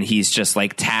battles, and he's just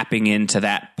like tapping into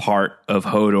that part of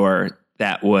Hodor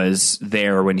that was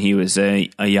there when he was a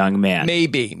young man.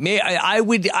 Maybe. I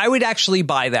would actually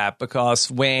buy that, because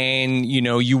when, you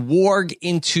warg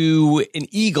into an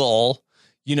eagle,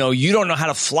 you don't know how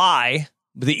to fly,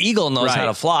 but the eagle knows how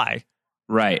to fly.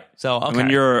 Right. So okay.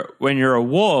 When you're a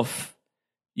wolf,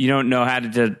 you don't know how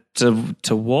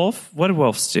to wolf? What do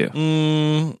wolves do?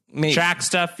 Maybe. Track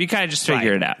stuff? You kind of just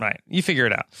figure it out. Right. You figure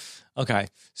it out. Okay.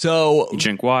 So you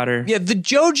drink water. Yeah, the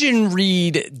Jojen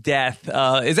Reed death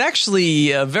is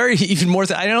actually very even more.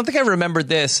 I don't think I remembered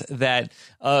this, that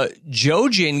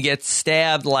Jojen gets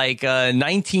stabbed like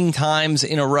 19 times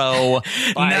in a row.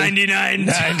 99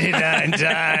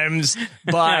 times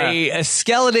by a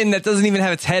skeleton that doesn't even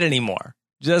have its head anymore.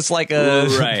 Just like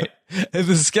the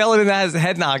skeleton that has the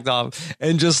head knocked off,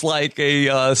 and just like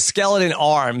a skeleton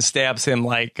arm stabs him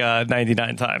like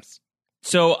 99 times.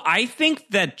 So I think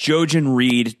that Jojen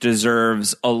Reed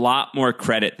deserves a lot more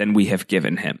credit than we have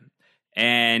given him.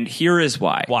 And here is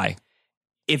why. Why?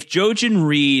 If Jojen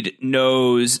Reed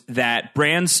knows that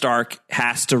Bran Stark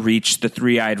has to reach the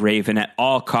Three-Eyed Raven at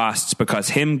all costs, because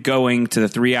him going to the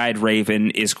Three-Eyed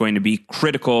Raven is going to be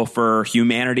critical for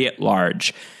humanity at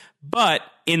large, but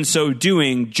in so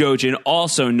doing, Jojen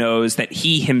also knows that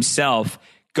he himself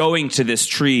going to this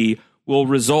tree will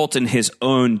result in his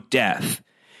own death,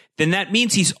 then that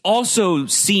means he's also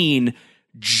seen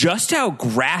just how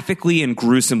graphically and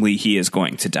gruesomely he is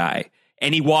going to die.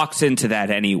 And he walks into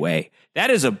that anyway. That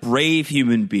is a brave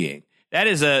human being. That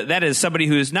is somebody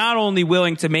who is not only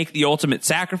willing to make the ultimate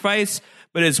sacrifice,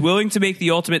 but is willing to make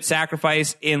the ultimate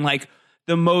sacrifice in like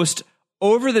the most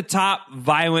over the top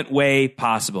violent way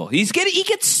possible. He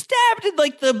gets stabbed in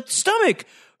like the stomach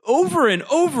over and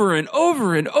over and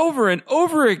over and over and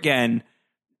over again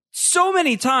so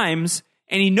many times,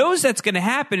 and he knows that's going to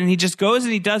happen, and he just goes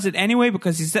and he does it anyway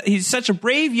because he's such a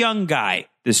brave young guy,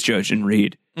 this Jojen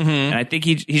Reed. Mm-hmm. And I think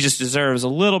he just deserves a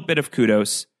little bit of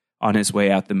kudos on his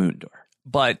way out the moon door.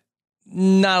 But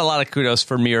not a lot of kudos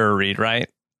for Meera Reed, right?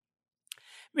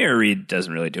 Meera Reed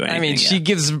doesn't really do anything. I mean, she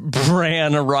gives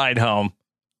Bran a ride home.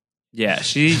 Yeah,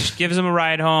 she gives him a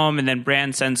ride home, and then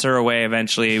Bran sends her away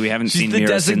eventually. We haven't seen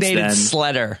Meera since then. She's the designated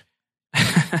sledder.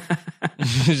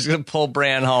 She's going to pull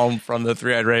Bran home from the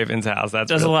Three-Eyed Raven's house. That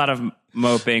does a lot of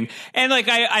moping. And like,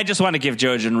 I just want to give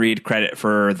Jojen Reed credit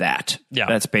for that. Yeah.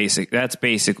 That's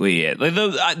basically it. Like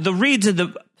the Reeds in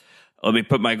the... Let me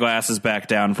put my glasses back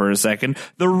down for a second.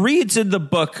 The Reeds in the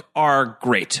book are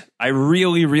great. I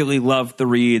really, really love the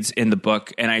Reeds in the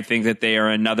book, and I think that they are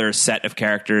another set of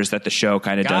characters that the show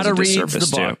kind of does a disservice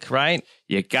to. Book, right?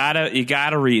 You gotta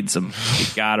read them. You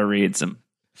gotta read them.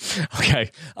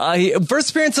 Okay. First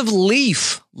appearance of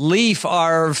Leaf. Leaf,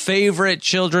 our favorite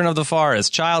child of the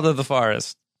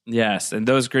forest. Yes, and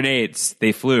those grenades,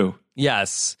 they flew.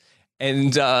 Yes.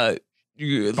 And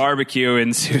barbecue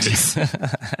ensues.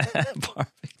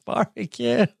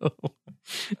 Barbecue.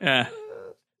 Yeah.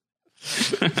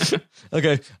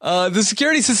 Okay. The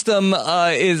security system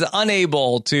is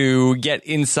unable to get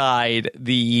inside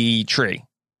the tree.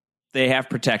 They have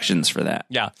protections for that.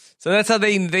 Yeah. So that's how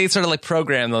they sort of like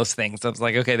program those things. So it's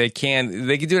like, okay, they can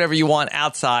do whatever you want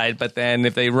outside, but then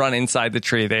if they run inside the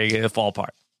tree, they fall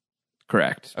apart.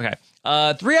 Correct. Okay.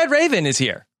 Three-Eyed Raven is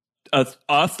here.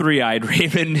 A Three-Eyed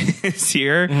Raven is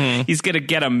here. Mm-hmm. He's going to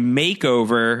get a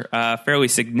makeover fairly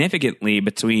significantly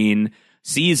between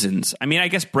seasons. I mean, I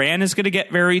guess Bran is going to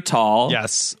get very tall.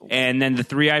 Yes. And then the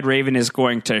three-eyed raven is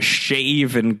going to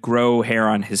shave and grow hair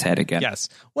on his head again. Yes.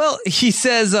 Well, he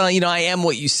says, I am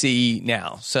what you see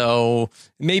now. So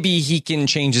maybe he can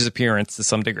change his appearance to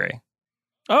some degree.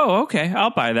 Oh, okay. I'll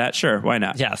buy that. Sure. Why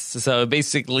not? Yes. So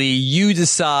basically you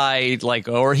decide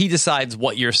or he decides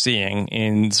what you're seeing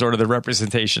in sort of the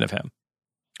representation of him.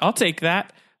 I'll take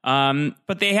that.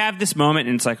 But they have this moment,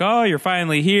 and it's like, oh, you're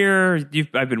finally here.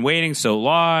 I've been waiting so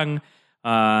long.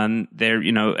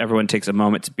 Everyone takes a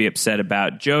moment to be upset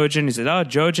about Jojen. He said, oh,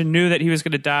 Jojen knew that he was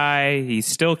going to die. He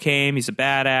still came. He's a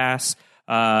badass.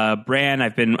 Bran,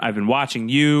 I've been watching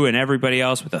you and everybody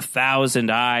else with 1,000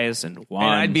 eyes and one.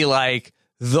 And I'd be like,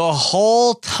 the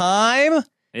whole time?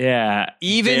 Yeah.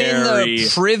 Even in the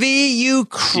privy, you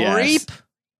creep?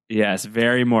 Yes,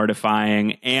 very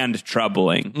mortifying and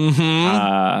troubling.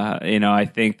 Mm-hmm. I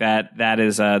think that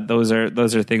is those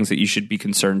are things that you should be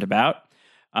concerned about.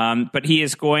 But he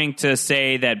is going to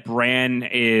say that Bran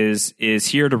is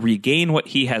here to regain what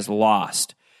he has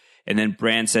lost, and then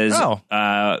Bran says,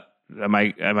 "Am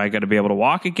I going to be able to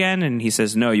walk again?" And he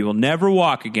says, "No, you will never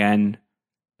walk again,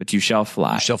 but you shall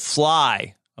fly." You shall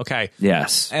fly. Okay.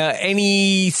 Yes.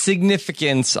 Any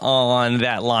significance on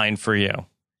that line for you?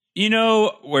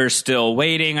 We're still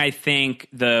waiting. I think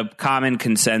the common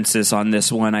consensus on this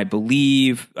one, I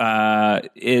believe,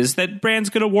 is that Bran's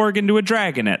going to warg into a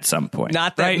dragon at some point.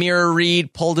 Not that Mira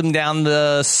Reed pulled him down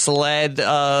the sled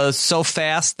so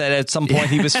fast that at some point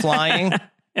he was flying.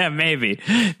 Yeah, maybe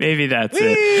that's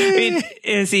it. I mean,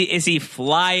 is he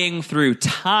flying through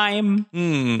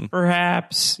time?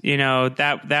 Perhaps,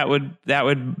 that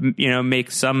would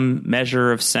make some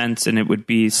measure of sense, and it would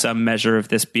be some measure of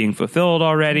this being fulfilled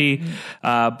already.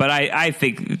 But I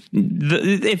think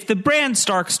if the Bran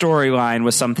Stark storyline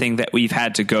was something that we've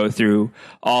had to go through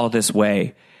all this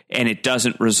way, and it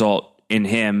doesn't result in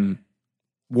him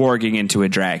warging into a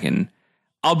dragon,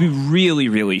 I'll be really,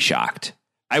 really shocked.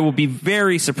 I will be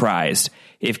very surprised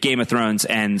if Game of Thrones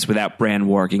ends without Bran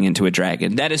warging into a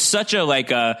dragon. That is such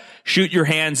a shoot your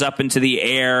hands up into the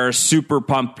air, super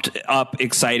pumped up,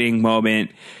 exciting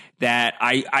moment that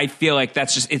I feel like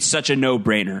it's such a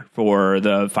no-brainer for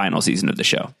the final season of the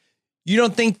show. You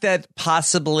don't think that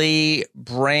possibly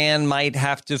Bran might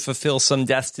have to fulfill some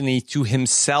destiny to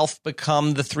himself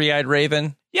become the three-eyed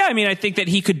raven? Yeah, I mean, I think that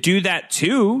he could do that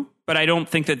too. But I don't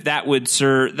think that would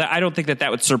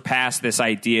surpass this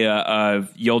idea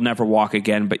of you'll never walk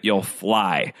again, but you'll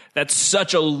fly. That's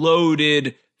such a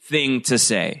loaded thing to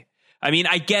say. I mean,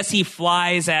 I guess he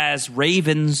flies as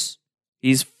ravens.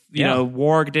 He's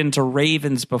warged into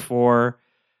ravens before,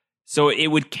 so it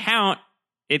would count.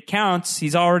 It counts.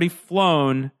 He's already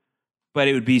flown, but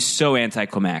it would be so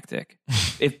anticlimactic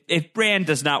if Bran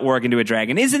does not warg into a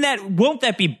dragon. Won't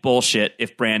that be bullshit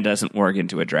if Bran doesn't warg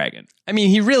into a dragon? I mean,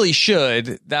 he really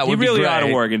should. That would be great. He really ought to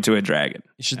warg into a dragon.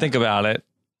 You should think about it.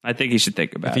 I think he should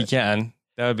think about it. If he can.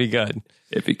 That would be good.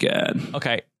 If he can.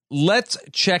 Okay. Let's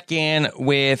check in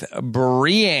with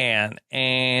Brienne.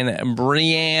 And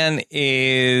Brienne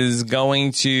is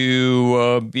going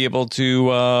to be able to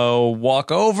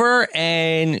walk over,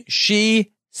 and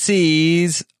she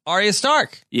sees Arya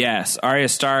Stark. Yes, Arya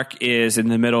Stark is in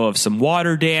the middle of some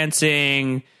water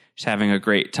dancing. She's having a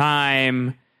great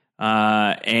time.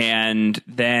 And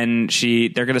then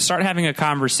they're going to start having a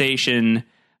conversation.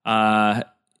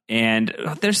 And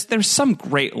there's some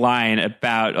great line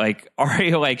about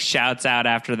Arya shouts out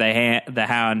after the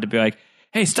Hound to be like,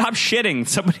 hey, stop shitting.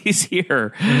 Somebody's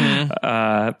here.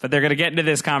 Mm-hmm. But they're going to get into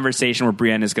this conversation where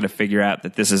Brienne is going to figure out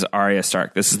that this is Arya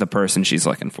Stark. This is the person she's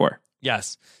looking for.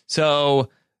 Yes. So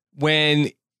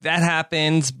when that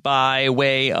happens by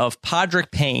way of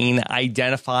Podrick Payne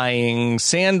identifying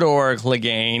Sandor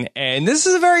Clegane, and this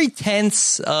is a very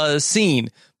tense scene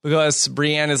because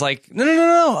Brienne is like, no.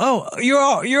 Oh,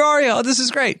 you're Arya. Oh, this is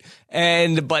great.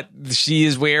 But she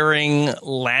is wearing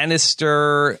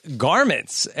Lannister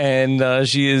garments, and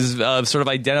she is sort of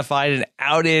identified and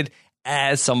outed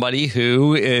as somebody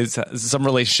who is some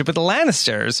relationship with the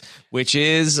Lannisters, which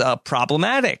is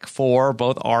problematic for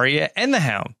both Arya and the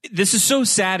Hound. This is so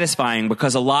satisfying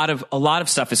because a lot of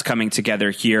stuff is coming together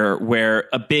here, where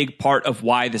a big part of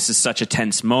why this is such a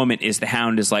tense moment is the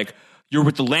Hound is like, you're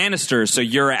with the Lannisters, so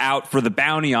you're out for the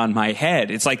bounty on my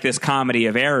head. It's like this comedy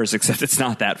of errors, except it's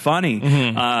not that funny.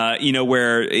 Mm-hmm.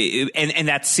 Where and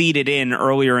that's seeded in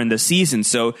earlier in the season.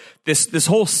 So this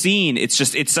whole scene, it's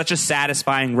such a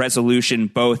satisfying resolution,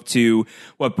 both to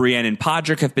what Brienne and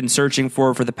Podrick have been searching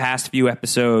for the past few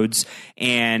episodes,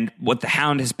 and what the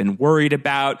Hound has been worried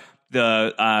about,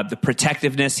 the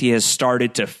protectiveness he has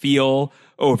started to feel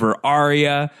over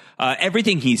Arya.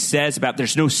 Everything he says about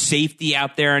there's no safety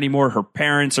out there anymore. Her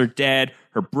parents are dead.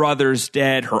 Her brother's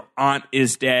dead. Her aunt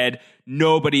is dead.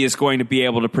 Nobody is going to be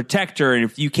able to protect her. And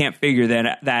if you can't figure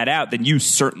that out, then you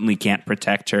certainly can't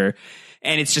protect her.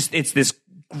 And it's this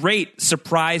great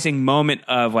surprising moment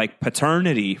of like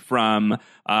paternity from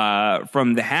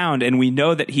the Hound. And we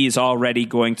know that he's already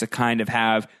going to kind of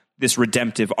have this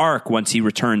redemptive arc once he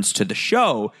returns to the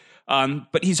show.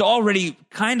 But he's already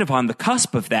kind of on the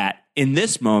cusp of that in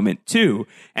this moment too.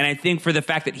 And I think for the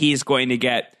fact that he is going to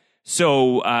get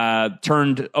so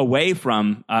turned away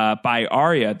from by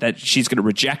Arya, that she's going to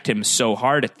reject him so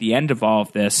hard at the end of all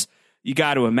of this, you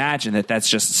got to imagine that that's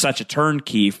just such a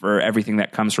turnkey for everything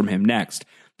that comes from him next.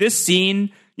 This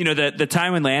scene, you know, the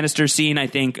Tywin Lannister scene, I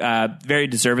think very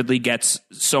deservedly gets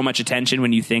so much attention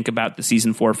when you think about the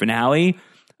season 4 finale.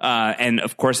 And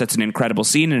of course, that's an incredible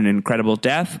scene and an incredible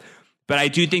death. But I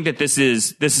do think that this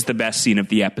is the best scene of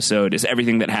the episode, is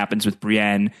everything that happens with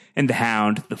Brienne and the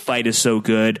Hound. The fight is so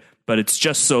good, but it's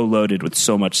just so loaded with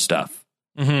so much stuff.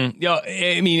 Mm-hmm. You know,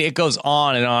 I mean, it goes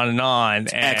on and on and on. And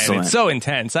excellent. It's so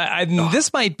intense.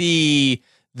 This might be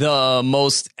the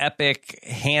most epic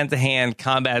hand-to-hand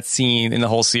combat scene in the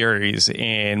whole series,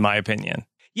 in my opinion.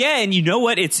 Yeah, and you know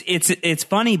what? It's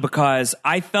funny because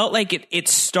I felt like it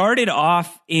started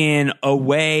off in a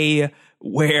way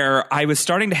where I was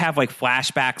starting to have like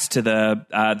flashbacks to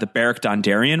the Beric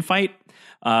Dondarrion fight,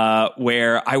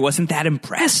 where I wasn't that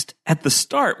impressed at the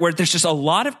start, where there's just a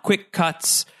lot of quick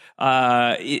cuts.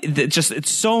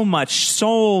 It's so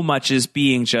much is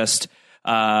being just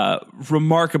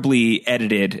remarkably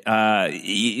edited.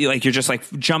 Like you're just like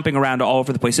jumping around all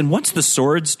over the place. And once the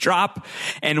swords drop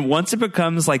and once it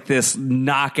becomes like this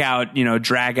knockout, you know,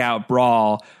 drag out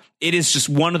brawl, it is just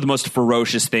one of the most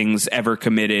ferocious things ever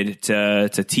committed to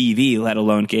TV, let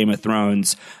alone Game of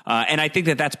Thrones. And I think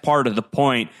that that's part of the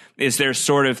point, is there's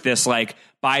sort of this like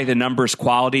by the numbers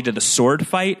quality to the sword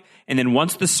fight. And then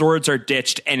once the swords are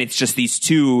ditched and it's just these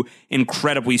two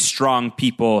incredibly strong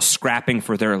people scrapping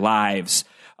for their lives,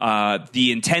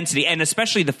 the intensity, and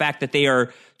especially the fact that they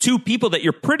are two people that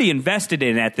you're pretty invested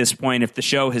in at this point, if the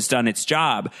show has done its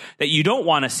job, that you don't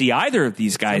want to see either of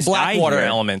these guys die. Blackwater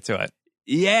element to it.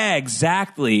 Yeah,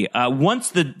 exactly. Once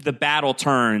the battle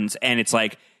turns and it's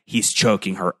like he's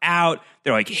choking her out,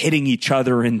 they're like hitting each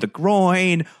other in the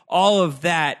groin. All of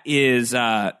that is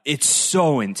it's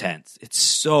so intense. It's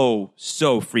so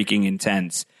freaking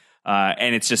intense.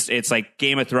 And it's like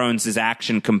Game of Thrones'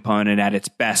 action component at its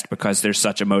best because there's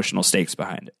such emotional stakes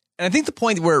behind it. And I think the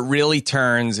point where it really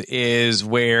turns is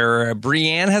where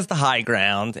Brienne has the high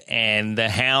ground and the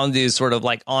Hound is sort of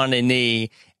like on a knee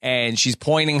and she's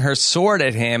pointing her sword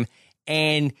at him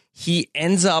and he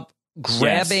ends up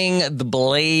grabbing the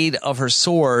blade of her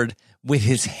sword with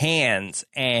his hands,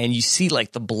 and you see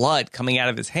like the blood coming out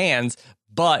of his hands,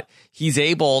 but he's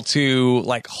able to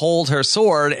like hold her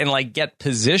sword and like get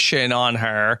position on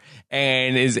her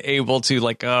and is able to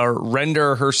like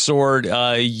render her sword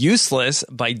useless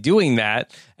by doing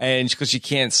that, and because she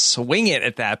can't swing it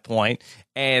at that point.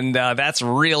 And that's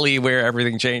really where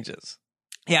everything changes.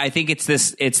 Yeah, I think it's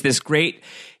this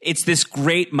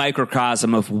great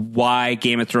microcosm of why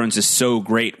Game of Thrones is so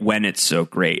great when it's so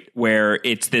great, where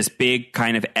it's this big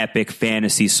kind of epic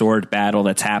fantasy sword battle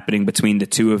that's happening between the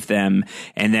two of them.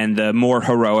 And then the more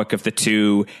heroic of the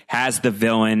two has the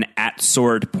villain at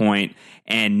sword point.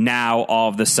 And now all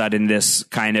of a sudden this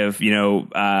kind of, you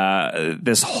know,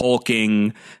 this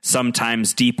hulking,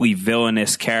 sometimes deeply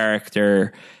villainous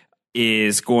character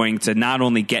is going to not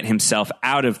only get himself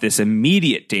out of this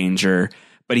immediate danger,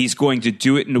 but he's going to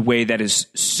do it in a way that is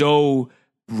so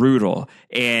brutal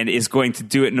and is going to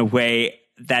do it in a way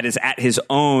that is at his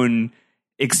own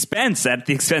expense, at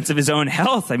the expense of his own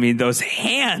health. I mean, those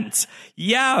hands,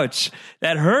 youch,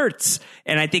 that hurts.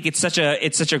 And I think it's such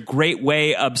a great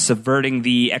way of subverting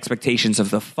the expectations of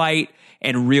the fight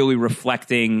and really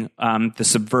reflecting the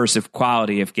subversive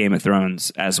quality of Game of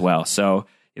Thrones as well. So,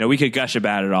 you know, we could gush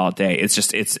about it all day.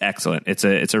 It's excellent.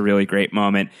 It's a really great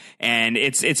moment. And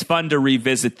it's fun to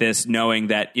revisit this knowing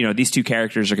that, you know, these two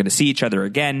characters are going to see each other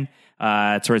again,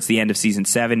 towards the end of season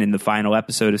 7. In the final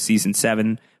episode of season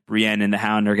 7, Brienne and the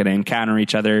Hound are going to encounter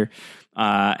each other.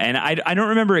 And I don't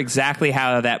remember exactly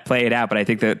how that played out, but I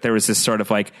think that there was this sort of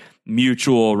like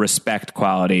mutual respect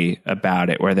quality about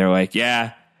it where they're like,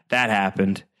 yeah, that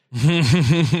happened.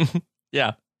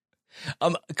 Yeah.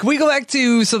 Can we go back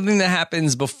to something that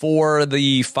happens before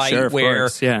the fight, sure, where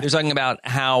yeah. they're talking about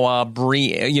how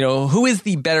Brienne, you know, who is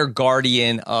the better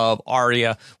guardian of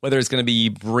Arya, whether it's going to be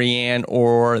Brienne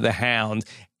or the Hound?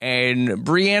 And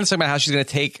Brienne's talking about how she's going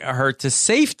to take her to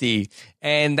safety.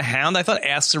 And the Hound, I thought,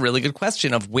 asks a really good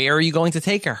question of where are you going to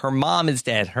take her? Her mom is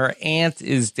dead. Her aunt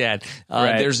is dead.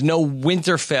 Right. There's no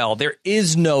Winterfell. There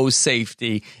is no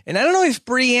safety. And I don't know if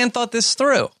Brienne thought this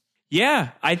through. Yeah,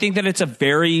 I think that it's a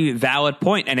very valid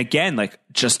point. And again, like,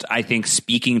 just, I think,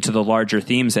 speaking to the larger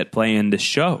themes that play in this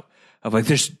show of like,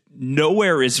 there's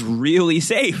nowhere is really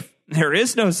safe. There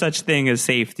is no such thing as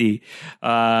safety.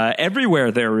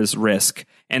 Everywhere there is risk.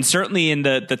 And certainly in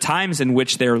the times in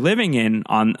which they're living in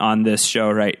on this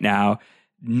show right now,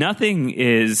 nothing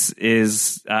is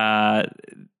there's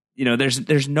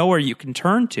nowhere you can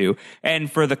turn to. And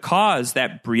for the cause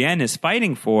that Brienne is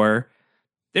fighting for,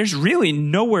 there's really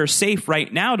nowhere safe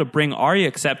right now to bring Arya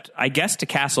except, I guess, to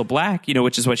Castle Black,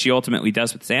 which is what she ultimately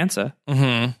does with Sansa.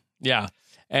 Mm-hmm. Yeah.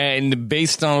 And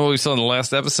based on what we saw in the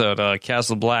last episode,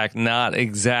 Castle Black, not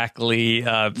exactly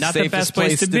not safest the best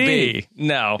place to be.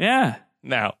 No. Yeah.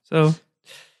 No. So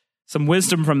some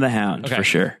wisdom from the Hound, for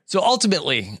sure. So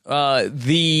ultimately,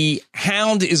 the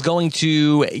Hound is going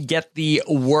to get the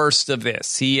worst of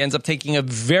this. He ends up taking a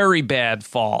very bad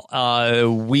fall.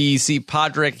 We see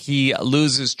Podrick. He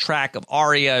loses track of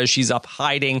Arya. She's up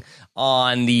hiding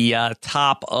on the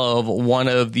top of one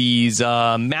of these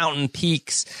mountain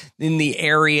peaks in the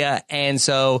area. And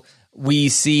so we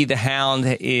see the Hound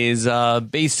is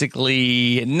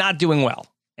basically not doing well.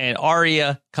 And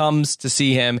Arya comes to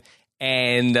see him,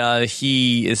 and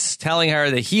he is telling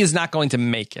her that he is not going to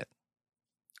make it.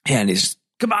 And he's,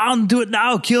 come on, do it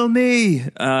now, kill me.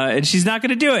 And she's not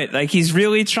going to do it. Like, he's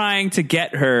really trying to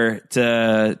get her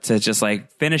to just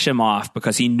like finish him off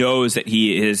because he knows that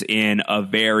he is in a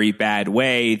very bad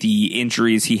way. The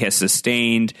injuries he has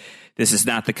sustained, this is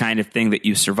not the kind of thing that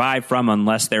you survive from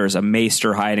unless there is a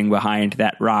maester hiding behind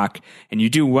that rock. And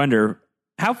you do wonder,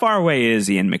 how far away is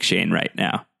Ian McShane right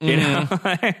now?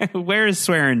 Where is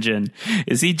Swearingen?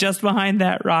 Is he just behind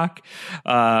that rock?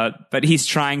 But he's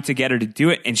trying to get her to do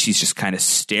it, and she's just kind of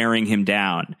staring him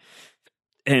down.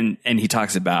 And he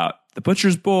talks about the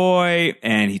butcher's boy,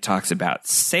 and he talks about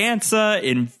Sansa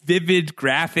in vivid,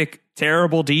 graphic,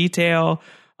 terrible detail,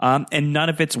 and none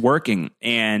of it's working.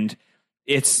 And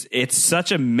it's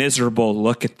such a miserable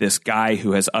look at this guy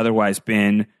who has otherwise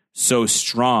been so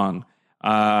strong.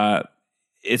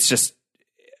 It's just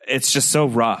so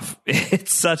rough.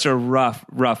 It's such a rough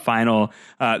final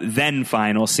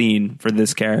scene for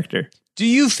this character. Do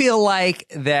you feel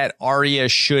like that Arya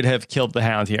should have killed the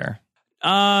Hound here?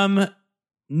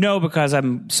 No, because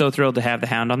I'm so thrilled to have the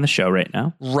Hound on the show right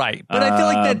now. Right. But I feel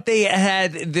like that they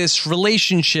had this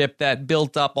relationship that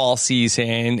built up all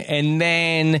season, and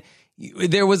then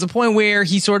there was a point where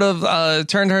he sort of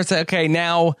turned to her and said, okay,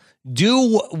 now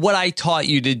do what I taught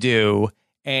you to do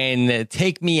and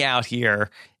take me out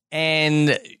here.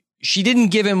 And she didn't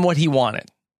give him what he wanted.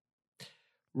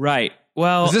 Right.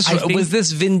 Well, was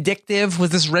this vindictive? Was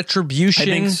this retribution? I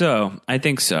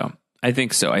think so. I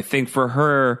think for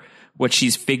her, what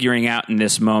she's figuring out in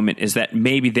this moment is that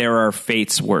maybe there are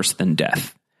fates worse than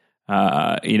death.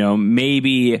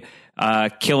 Maybe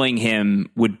killing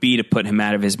him would be to put him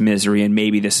out of his misery. And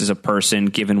maybe this is a person,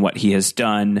 given what he has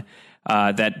done,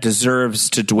 that deserves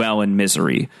to dwell in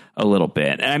misery a little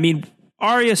bit. And I mean,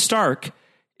 Arya Stark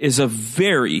is a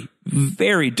very,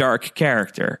 very dark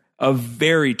character.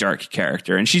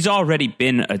 And she's already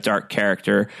been a dark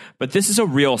character, but this is a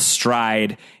real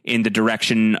stride in the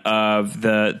direction of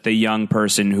the young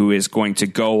person who is going to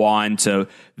go on to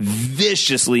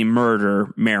viciously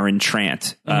murder Meryn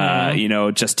Trant,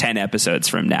 just 10 episodes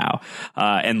from now,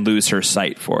 and lose her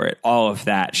sight for it. All of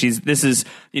that. This is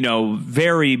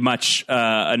very much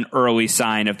an early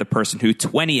sign of the person who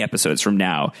 20 episodes from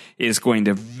now is going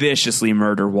to viciously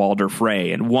murder Walder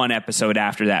Frey, and one episode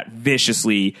after that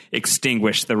viciously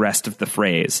extinguish the rest of the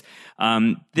Freys.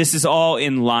 This is all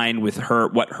in line with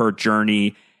what her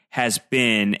journey has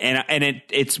been, and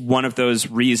it's one of those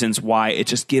reasons why it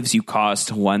just gives you cause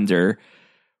to wonder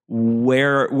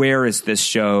where is this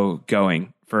show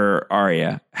going for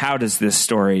Arya? How does this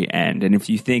story end? And if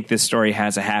you think this story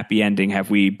has a happy ending, have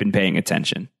we been paying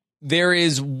attention? There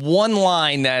is one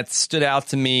line that stood out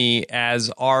to me as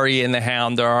Arya and the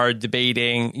Hound are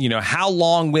debating, how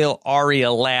long will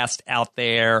Arya last out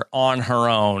there on her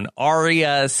own?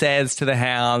 Arya says to the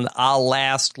Hound, I'll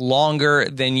last longer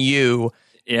than you.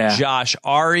 Yeah. Josh,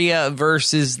 Arya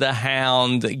versus the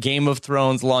Hound, Game of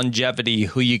Thrones longevity,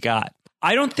 who you got?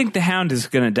 I don't think the Hound is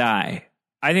going to die.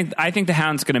 I think the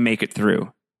Hound's going to make it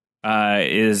through.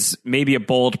 Is maybe a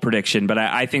bold prediction, but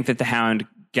I think that the Hound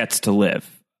gets to live.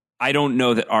 I don't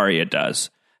know that Arya does.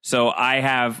 So I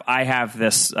have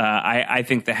this. I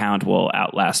think the Hound will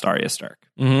outlast Arya Stark.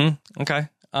 Mm-hmm. Okay.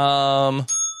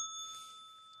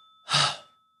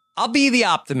 I'll be the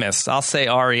optimist. I'll say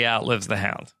Arya outlives the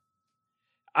Hound.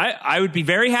 I would be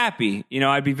very happy.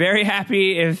 I'd be very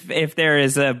happy if there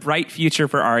is a bright future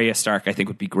for Arya Stark. I think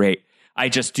would be great. I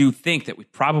just do think that we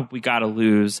probably got to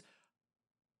lose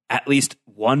at least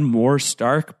one more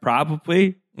Stark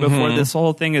probably before this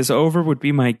whole thing is over, would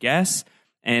be my guess.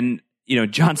 And,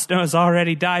 Jon Snow's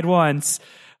already died once.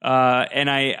 And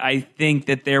I think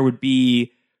that there would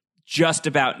be just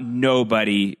about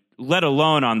nobody, let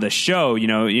alone on the show,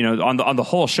 on the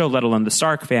whole show, let alone the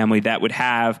Stark family, that would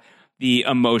have the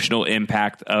emotional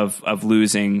impact of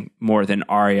losing more than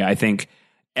Arya. I think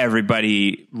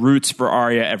everybody roots for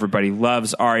Arya. Everybody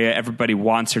loves Arya. Everybody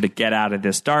wants her to get out of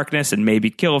this darkness and maybe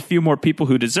kill a few more people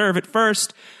who deserve it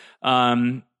first.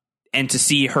 And to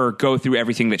see her go through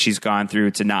everything that she's gone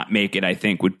through to not make it, I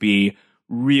think would be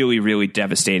really, really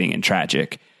devastating and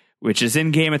tragic, which is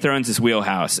in Game of Thrones'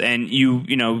 wheelhouse. And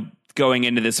going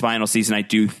into this final season, I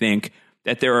do think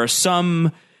that there are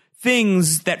some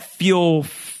things that feel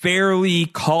fairly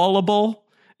callable.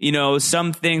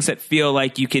 Some things that feel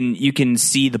like you can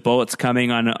see the bullets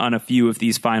coming on a few of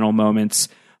these final moments.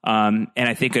 And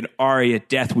I think an Arya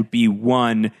death would be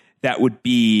one that would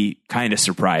be kind of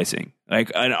surprising.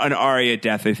 Like an Arya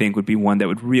death, I think, would be one that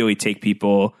would really take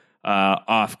people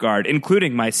off guard,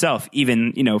 including myself,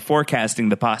 even, forecasting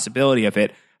the possibility of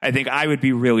it. I think I would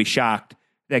be really shocked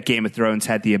that Game of Thrones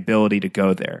had the ability to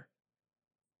go there.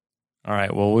 All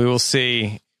right. Well, we will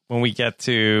see when we get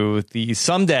to the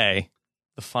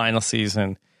final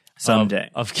season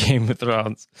of Game of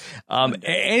Thrones.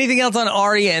 Anything else on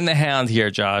Arya and the Hound here,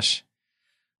 Josh?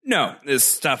 No, this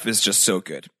stuff is just so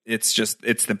good. It's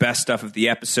the best stuff of the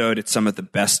episode. It's some of the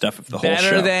best stuff of the whole show.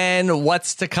 Better than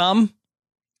what's to come?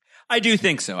 I do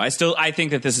think so. I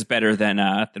think that this is better than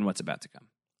what's about to come.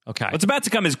 Okay. What's about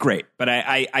to come is great, but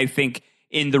I think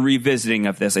in the revisiting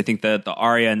of this, I think the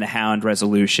Arya and the Hound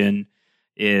resolution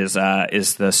is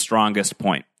the strongest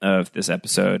point of this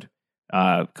episode,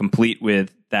 complete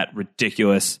with that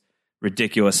ridiculous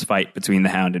fight between the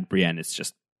Hound and Brienne. It's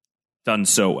just done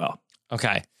so well.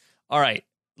 Okay. All right.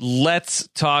 Let's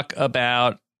talk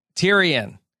about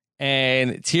Tyrion.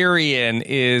 And Tyrion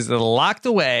is locked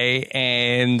away,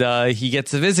 and he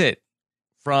gets a visit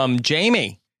from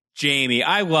Jaime.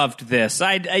 I loved this.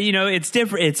 It's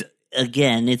different.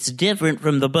 It's different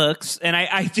from the books, and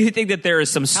I do think that there is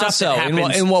some stuff that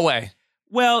happens. In what way?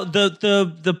 Well,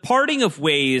 the parting of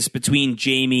ways between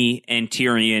Jaime and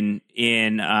Tyrion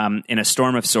in A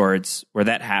Storm of Swords, where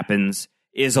that happens,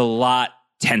 is a lot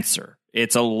tenser.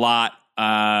 It's a lot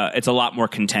more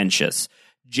contentious.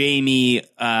 Jaime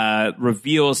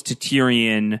reveals to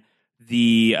Tyrion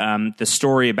the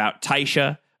story about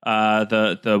Tysha,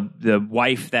 the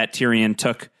wife that Tyrion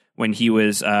took when he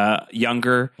was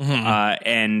younger,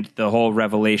 and the whole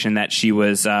revelation that she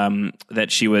was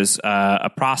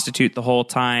a prostitute the whole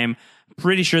time. I'm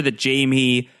pretty sure that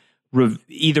Jaime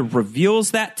either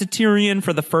reveals that to Tyrion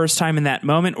for the first time in that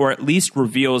moment, or at least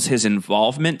reveals his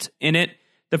involvement in it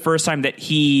the first time that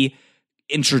he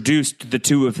introduced the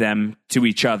two of them to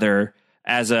each other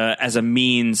as a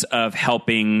means of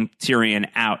helping Tyrion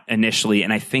out initially.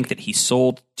 And I think that he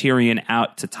sold Tyrion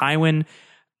out to Tywin.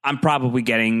 I'm probably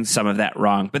getting some of that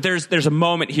wrong, but there's a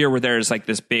moment here where there's like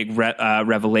this big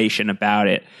revelation about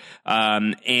it.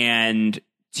 And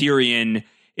Tyrion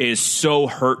is so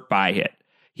hurt by it.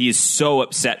 He is so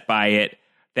upset by it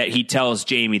that he tells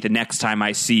Jaime, the next time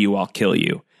I see you, I'll kill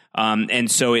you. And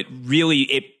so it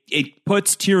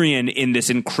puts Tyrion in this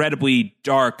incredibly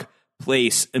dark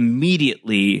place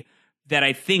immediately that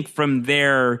I think from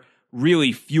there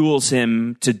really fuels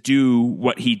him to do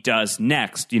what he does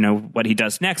next. What he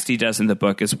does next, he does in the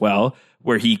book as well,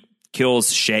 where he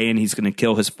kills Shay and he's going to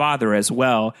kill his father as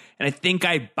well. And I think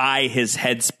I buy his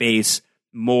headspace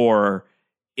more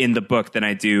in the book than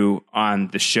I do on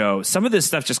the show. Some of this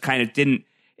stuff just kind of didn't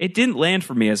land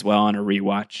for me as well on a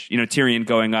rewatch. Tyrion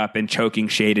going up and choking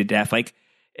Shay to death. Like,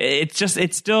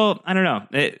 it's still, I don't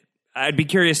know. I'd be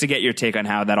curious to get your take on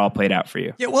how that all played out for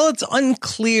you. Yeah, well, it's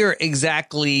unclear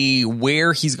exactly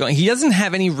where he's going. He doesn't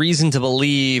have any reason to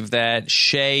believe that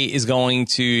Shay is going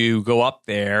to go up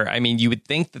there. I mean, you would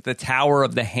think that the Tower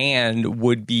of the Hand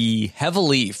would be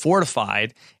heavily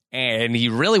fortified, and he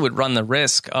really would run the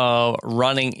risk of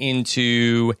running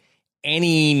into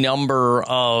any number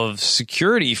of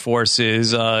security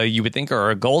forces you would think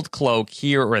are a gold cloak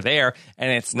here or there,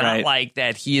 and it's not like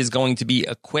that he is going to be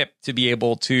equipped to be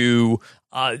able to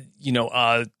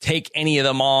take any of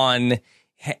them on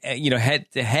head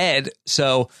to head.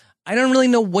 So I don't really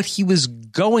know what he was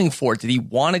going for. Did he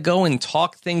want to go and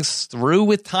talk things through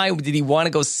with Tywin? Did he want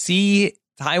to go see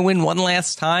Tywin one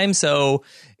last time. So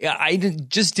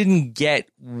just didn't get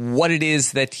what it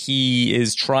is that he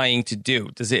is trying to do.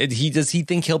 Does he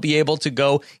think he'll be able to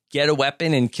go get a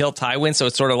weapon and kill Tywin? So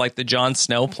it's sort of like the Jon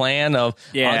Snow plan of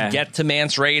I'll get to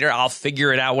Mance Rayder. I'll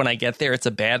figure it out when I get there. It's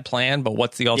a bad plan, but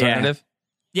what's the alternative?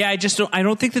 Yeah, I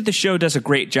don't think that the show does a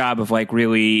great job of like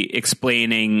really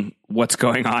explaining what's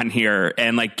going on here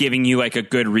and like giving you like a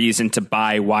good reason to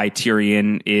buy why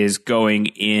Tyrion is going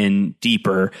in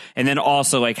deeper. And then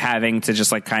also like having to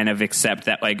just like kind of accept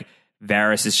that like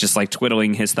Varys is just like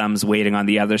twiddling his thumbs waiting on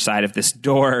the other side of this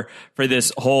door for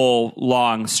this whole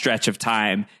long stretch of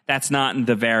time. That's not in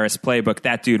the Varys playbook.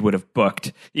 That dude would have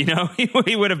booked, you know,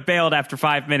 he would have bailed after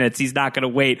 5 minutes. He's not going to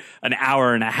wait an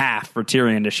hour and a half for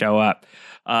Tyrion to show up.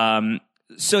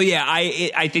 So yeah,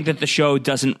 I think that the show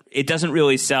doesn't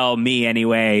really sell me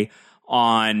anyway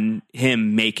on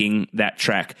him making that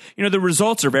trek. You know, the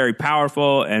results are very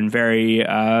powerful and very,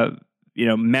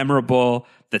 memorable.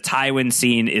 The Tywin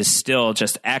scene is still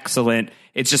just excellent.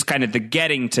 It's just kind of the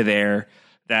getting to there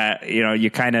that, you know, you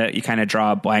kind of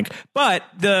draw a blank. But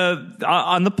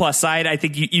on the plus side, I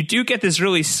think you do get this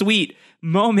really sweet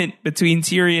moment between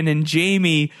Tyrion and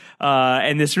Jaime,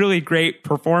 and this really great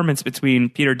performance between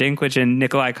Peter Dinklage and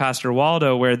Nikolai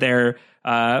Coster-Waldau where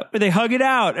they hug it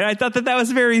out. And I thought that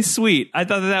was very sweet. I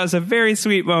thought that was a very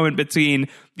sweet moment between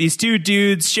these two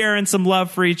dudes sharing some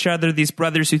love for each other, these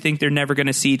brothers who think they're never going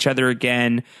to see each other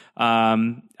again.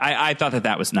 I thought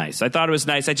that was nice. I thought it was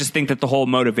nice. I just think that the whole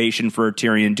motivation for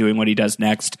Tyrion doing what he does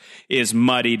next is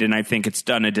muddied, and I think it's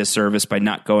done a disservice by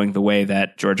not going the way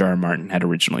that George R.R. Martin had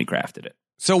originally crafted it.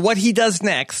 So what he does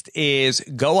next is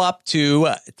go up to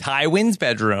Tywin's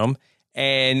bedroom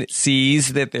and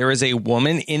sees that there is a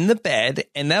woman in the bed,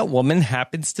 and that woman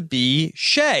happens to be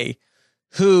Shae,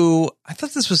 who, I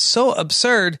thought this was so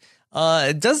absurd,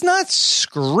 does not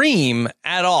scream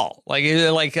at all.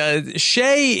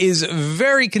 Shae is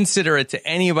very considerate to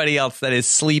anybody else that is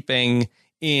sleeping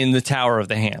in the Tower of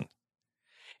the Hand.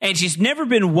 And she's never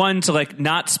been one to like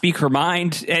not speak her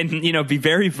mind and, you know, be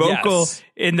very vocal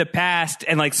in the past,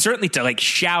 and like certainly to like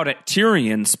shout at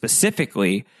Tyrion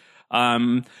specifically.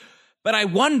 But I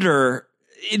wonder,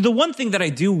 the one thing that I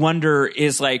do wonder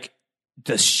is like,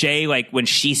 does Shae, like when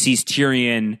she sees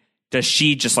Tyrion, does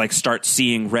she just like start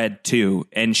seeing red too?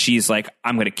 And she's like,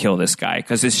 I'm going to kill this guy.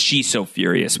 Because is she so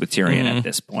furious with Tyrion at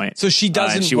this point? So she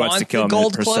doesn't want to kill the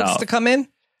gold cloaks to come in?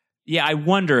 Yeah, I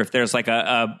wonder if there's like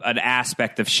an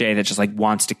aspect of Shae that just like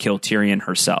wants to kill Tyrion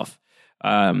herself.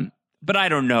 But I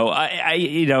don't know. I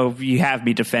you have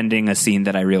me defending a scene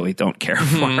that I really don't care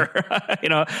for.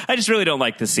 I just really don't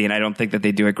like the scene. I don't think that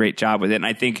they do a great job with it. And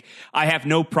I think I have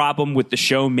no problem with the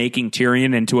show making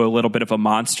Tyrion into a little bit of a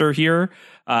monster here.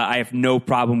 I have no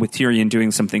problem with Tyrion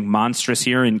doing something monstrous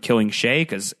here and killing Shae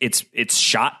because it's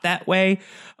shot that way.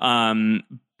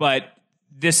 But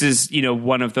this is,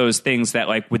 one of those things that,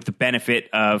 like, with the benefit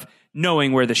of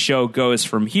knowing where the show goes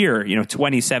from here,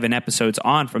 27 episodes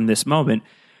on from this moment,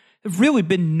 there've really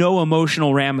been no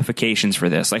emotional ramifications for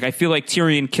this. Like, I feel like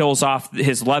Tyrion kills off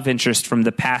his love interest from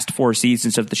the past 4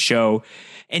 seasons of the show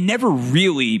and never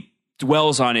really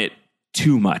dwells on it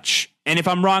too much. And if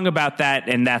I'm wrong about that,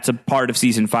 and that's a part of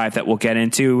season 5 that we'll get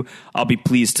into, I'll be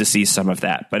pleased to see some of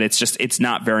that. But it's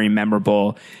not very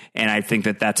memorable, and I think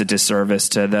that that's a disservice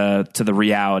to the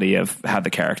reality of how the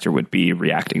character would be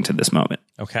reacting to this moment.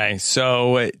 Okay,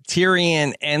 so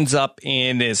Tyrion ends up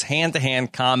in this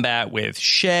hand-to-hand combat with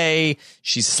Shae.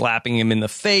 She's slapping him in the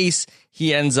face.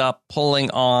 He ends up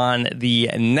pulling on the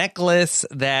necklace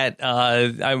that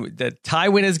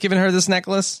Tywin has given her. This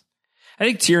necklace. I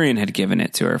think Tyrion had given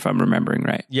it to her, if I'm remembering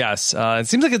right. Yes. It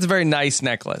seems like it's a very nice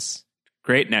necklace.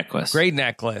 Great necklace. Great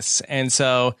necklace. And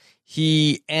so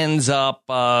he ends up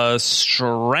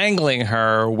strangling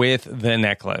her with the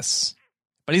necklace.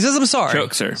 But he says, I'm sorry.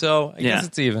 Chokes her. So I guess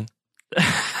it's even.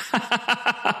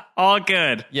 All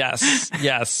good.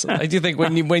 Yes. I do think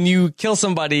when you kill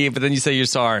somebody, but then you say you're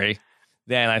sorry,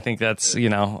 then I think that's, is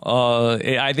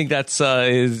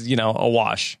a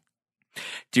wash.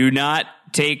 Do not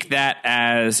take that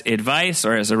as advice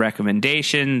or as a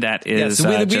recommendation. That is,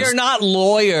 we are not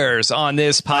lawyers on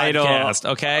this podcast.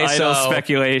 Idle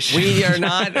speculation. We are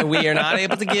not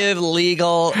able to give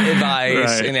legal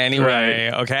advice in any way.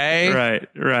 Okay. Right.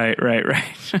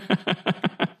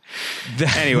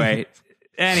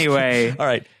 Anyway. All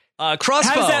right.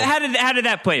 Crossbow. How did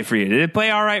that play for you? Did it play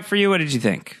all right for you? What did you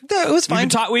think? It was fine.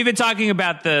 We've been talking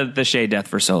about the Shae death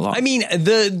for so long. I mean,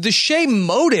 the Shae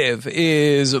motive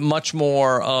is much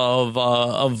more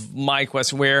of my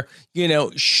question, where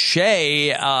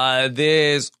Shae,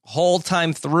 this whole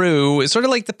time through is sort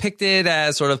of like depicted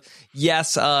as sort of,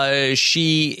 yes,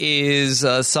 she is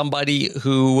somebody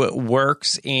who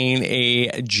works in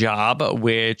a job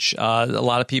which a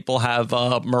lot of people have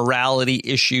morality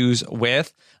issues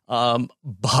with,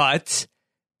 but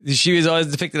she was always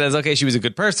depicted as, okay, she was a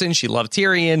good person, she loved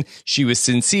Tyrion, she was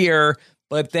sincere.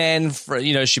 But then,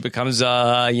 she becomes,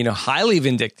 highly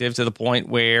vindictive to the point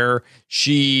where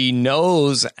she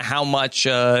knows how much,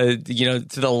 to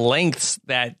the lengths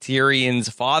that Tyrion's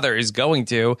father is going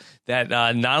to, that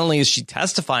not only is she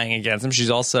testifying against him, she's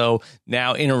also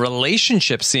now in a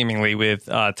relationship seemingly with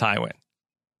Tywin.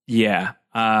 Yeah.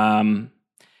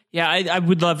 I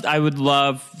would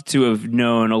love to have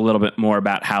known a little bit more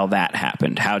about how that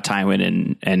happened, how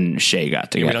Tywin and Shae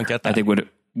got together. We don't get that. I think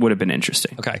would have been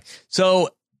interesting. Okay, so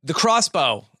the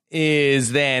crossbow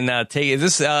is then taken.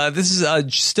 This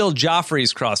is still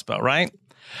Joffrey's crossbow, right?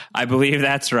 I believe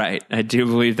that's right. I do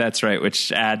believe that's right,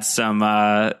 which adds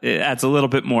it adds a little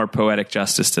bit more poetic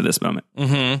justice to this moment.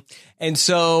 Mm-hmm. And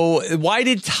so, why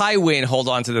did Tywin hold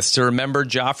on to this? To remember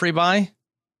Joffrey by?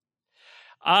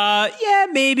 Yeah,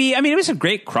 maybe. I mean, it was a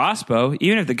great crossbow.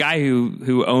 Even if the guy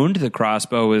who owned the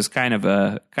crossbow was kind of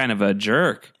a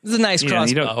jerk. It's a nice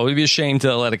crossbow. We'd be ashamed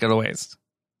to let it go to waste.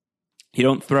 You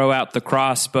don't throw out the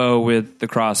crossbow with the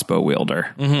crossbow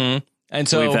wielder. Mm-hmm. And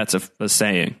so, I believe that's a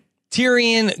saying.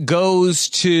 Tyrion goes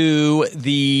to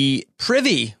the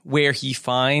privy where he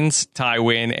finds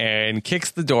Tywin and kicks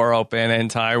the door open.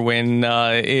 And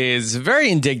Tywin is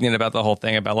very indignant about the whole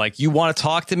thing. About like, you want to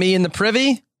talk to me in the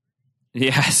privy?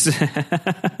 Yes.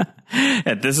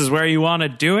 This is where you want to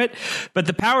do it. But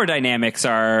the power dynamics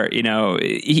are,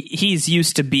 he's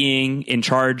used to being in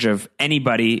charge of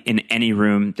anybody in any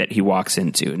room that he walks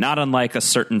into, not unlike a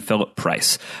certain Philip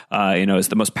Price, is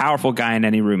the most powerful guy in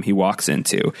any room he walks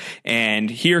into. And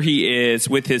here he is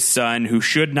with his son who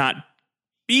should not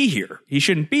be here. He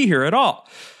shouldn't be here at all.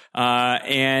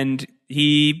 And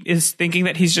he is thinking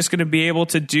that he's just going to be able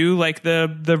to do like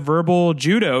the verbal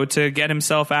judo to get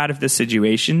himself out of this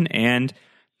situation. And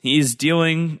he's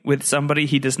dealing with somebody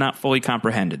he does not fully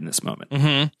comprehend in this moment.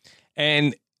 Mm-hmm.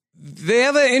 And they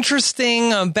have an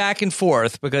interesting back and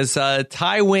forth because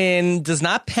Tywin does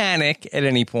not panic at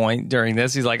any point during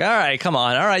this. He's like, all right, come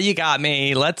on. All right, you got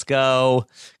me. Let's go.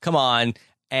 Come on.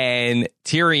 And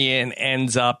Tyrion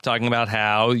ends up talking about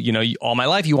how, all my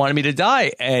life you wanted me to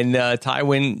die. And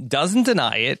Tywin doesn't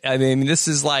deny it. I mean, this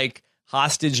is like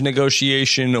hostage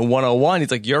negotiation 101.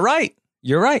 He's like, you're right.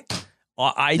 You're right.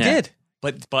 I did.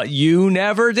 But you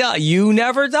never died. You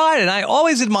never died. And I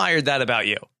always admired that about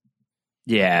you.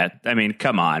 Yeah. I mean,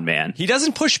 come on, man. He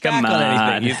doesn't push back on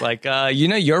anything. He's like,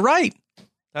 you're right.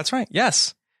 That's right.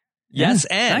 Yes. Yes.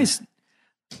 And nice.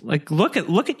 Like, look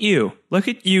at you. Look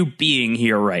at you being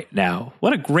here right now.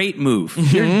 What a great move.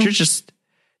 Mm-hmm.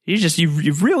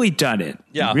 You've really done it.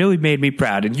 Yeah. You really made me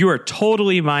proud. And you are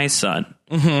totally my son.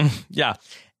 Mm-hmm. Yeah.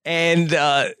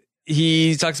 And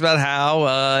he talks about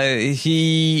how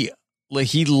he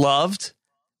loved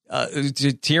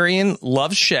Tyrion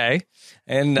loves Shae.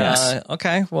 And yes.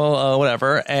 Okay, well,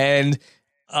 whatever. And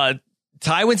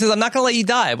Tywin says, I'm not going to let you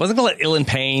die. I wasn't going to let Ilyn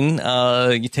Payne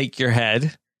you take your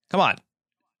head. Come on.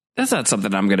 That's not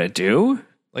something I'm going to do.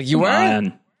 Like you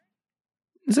weren't?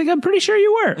 It's like, I'm pretty sure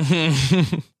you were.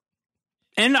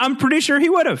 And I'm pretty sure he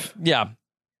would have. Yeah.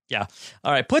 Yeah.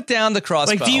 All right. Put down the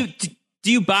crossbow. Like,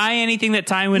 do you buy anything that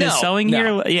Tywin is selling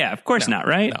here? Yeah, of course not,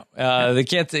 right? No. They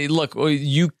can't say, look,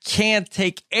 you can't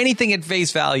take anything at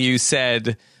face value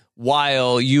said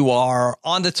while you are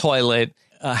on the toilet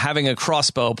having a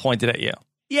crossbow pointed at you.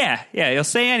 Yeah. You'll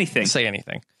say anything. Say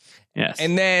anything. Yes.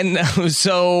 And then,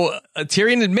 so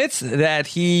Tyrion admits that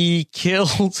he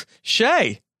killed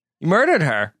Shae. He murdered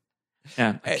her.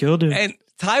 Yeah, killed her. And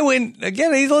Tywin,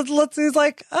 again, he's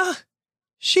like,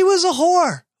 she was a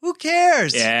whore. Who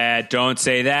cares? Yeah, don't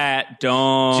say that.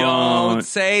 Don't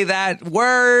say that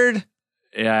word.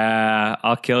 Yeah,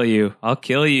 I'll kill you. I'll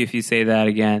kill you if you say that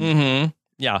again. Mm-hmm.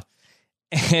 Yeah.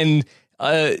 And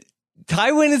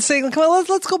Tywin is saying, come on,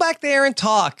 let's go back there and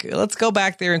talk. Let's go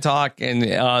back there and talk. And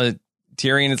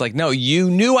Tyrion is like, no,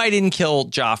 you knew I didn't kill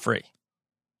Joffrey.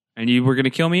 And you were going to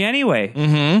kill me anyway.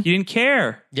 Mm-hmm. You didn't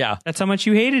care. Yeah. That's how much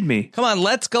you hated me. Come on,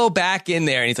 let's go back in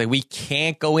there. And he's like, we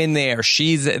can't go in there.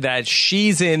 She's in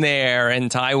there.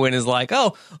 And Tywin is like,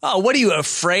 oh, what are you,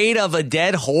 afraid of a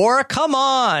dead whore? Come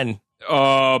on.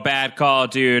 Oh, bad call,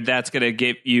 dude. That's going to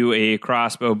give you a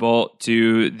crossbow bolt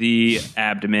to the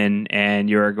abdomen, and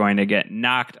you're going to get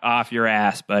knocked off your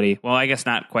ass, buddy. Well, I guess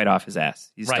not quite off his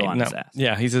ass. He's still on his ass.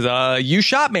 Yeah, he says, you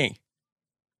shot me.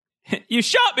 You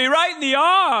shot me right in the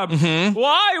arm. Mm-hmm.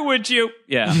 Why would you?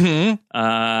 Yeah.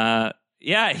 Mm-hmm.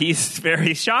 Yeah, he's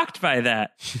very shocked by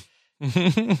that.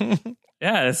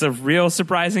 Yeah, it's a real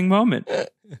surprising moment.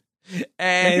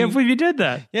 And I can't believe you did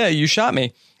that. Yeah, you shot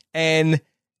me. And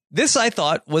this, I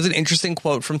thought, was an interesting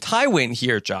quote from Tywin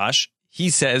here, Josh. He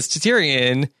says to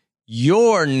Tyrion,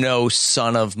 "You're no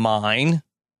son of mine."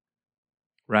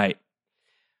 Right.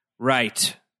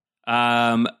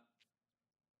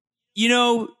 You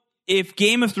know, if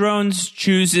Game of Thrones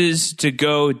chooses to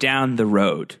go down the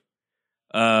road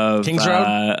of King's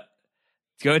Road,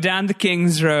 go down the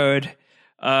King's Road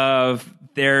of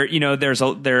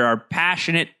there are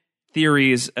passionate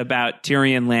theories about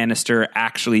Tyrion Lannister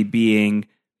actually being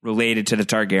related to the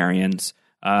Targaryens,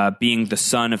 being the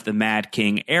son of the Mad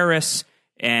King Aerys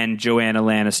and Joanna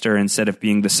Lannister instead of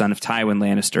being the son of Tywin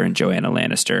Lannister and Joanna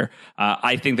Lannister.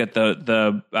 I think that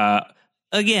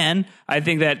Again, I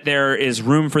think that there is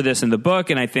room for this in the book,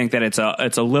 and I think that it's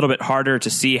a little bit harder to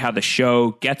see how the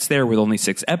show gets there with only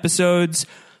 6 episodes.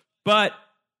 But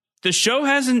the show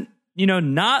hasn't,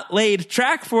 not laid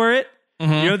track for it.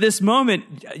 Mm-hmm. This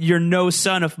moment, "You're no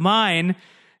son of mine,"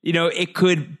 it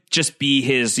could just be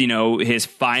his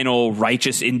final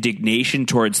righteous indignation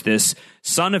towards this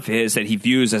son of his that he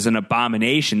views as an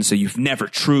abomination. So you've never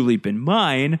truly been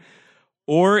mine,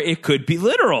 or it could be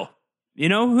literal.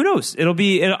 Who knows? I'll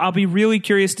be really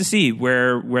curious to see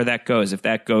where that goes. If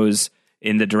that goes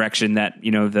in the direction that,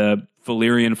 the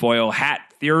Valyrian foil hat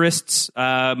theorists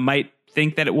might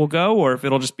think that it will go, or if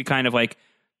it'll just be kind of like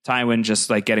Tywin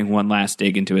just like getting one last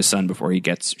dig into his son before he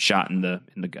gets shot in the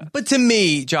gut. But to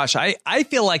me, Josh, I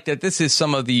feel like that this is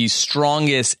some of the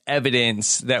strongest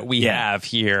evidence that we have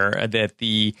here that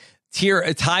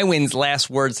Tywin's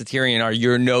last words to Tyrion are,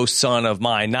 "You're no son of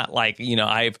mine." Not like,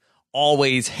 I've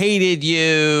always hated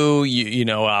you.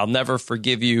 I'll never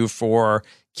forgive you for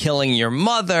killing your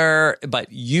mother,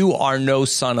 but you are no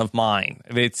son of mine.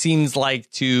 It seems like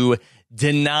to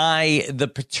deny the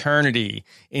paternity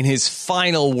in his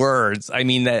final words. I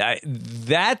mean,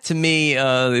 that to me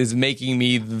is making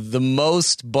me the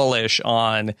most bullish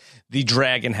on the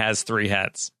dragon has 3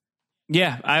 heads.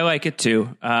 Yeah, I like it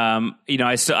too.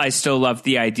 I still love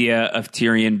the idea of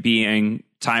Tyrion being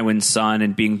Tywin's son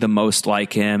and being the most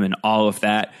like him and all of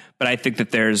that. But I think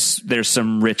that there's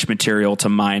some rich material to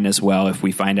mine as well if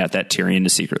we find out that Tyrion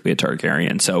is secretly a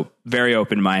Targaryen. So very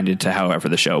open-minded to however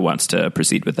the show wants to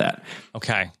proceed with that.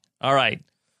 Okay. All right.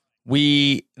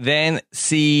 We then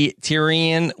see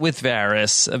Tyrion with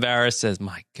Varys. Varys says,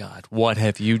 "My God, what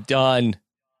have you done?"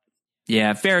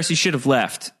 Yeah, Varys, you should have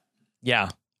left. Yeah.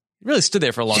 He really stood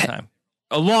there for a long time.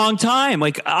 A long time.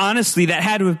 Like, honestly, that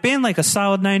had to have been like a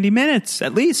solid 90 minutes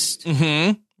at least.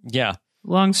 Mm-hmm. Yeah.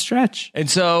 Long stretch. And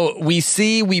so we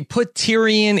put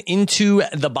Tyrion into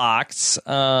the box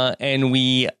and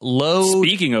we load.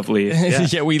 Speaking of Leaf.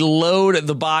 Yeah, we load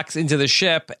the box into the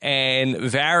ship and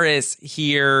Varys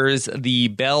hears the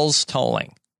bells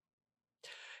tolling.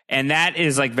 And that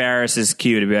is like Varys'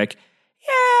 cue to be like,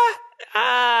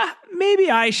 maybe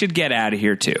I should get out of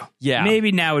here too. Yeah.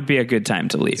 Maybe now would be a good time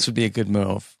to leave. This would be a good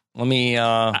move. Let me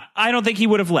I don't think he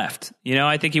would have left.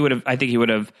 I think he would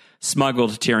have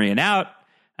smuggled Tyrion out.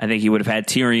 I think he would have had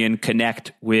Tyrion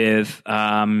connect with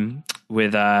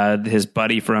his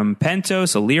buddy from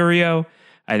Pentos, Illyrio.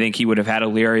 I think he would have had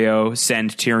Illyrio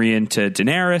send Tyrion to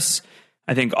Daenerys.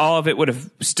 I think all of it would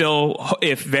have still,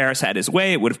 if Varys had his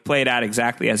way, it would have played out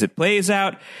exactly as it plays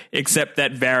out, except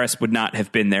that Varys would not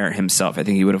have been there himself. I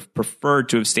think he would have preferred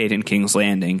to have stayed in King's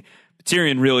Landing. But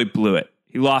Tyrion really blew it.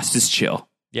 He lost his chill.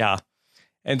 Yeah.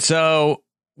 And so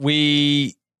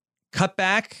we cut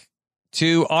back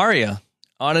to Arya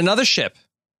on another ship.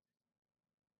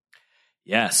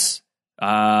 Yes.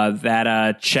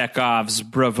 That Chekhov's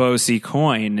Braavosi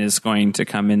coin is going to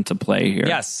come into play here.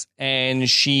 Yes, and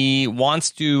she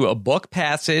wants to book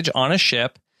passage on a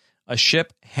ship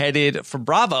headed for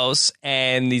Braavos,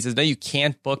 and he says, "No, you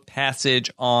can't book passage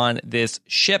on this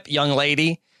ship, young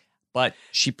lady." But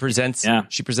she presents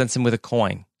him with a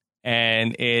coin,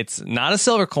 and it's not a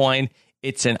silver coin;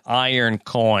 it's an iron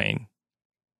coin.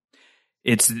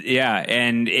 It seems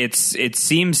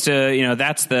to,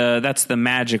 that's the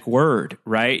magic word,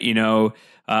 right?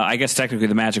 I guess technically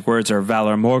the magic words are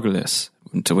Valar Morghulis,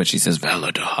 to which he says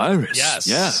Valar Dohaeris. Yes.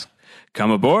 Yeah. Come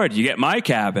aboard, you get my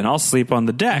cabin, I'll sleep on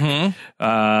the deck.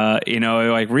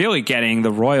 Mm-hmm. Like really getting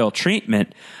the royal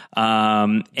treatment.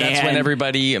 That's when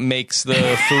everybody makes the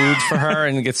food for her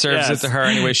and gets serves it to her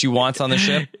any way she wants on the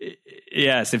ship.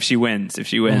 Yes, if she wins.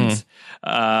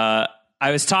 Mm-hmm. I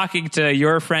was talking to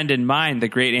your friend and mine, the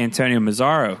great Antonio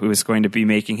Mazzaro, who is going to be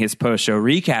making his post-show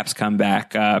recaps come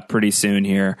back pretty soon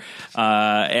here.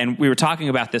 And we were talking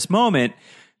about this moment,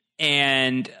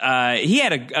 and he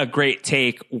had a great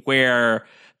take where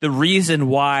the reason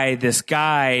why this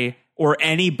guy or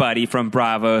anybody from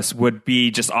Braavos would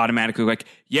be just automatically like,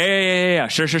 yeah,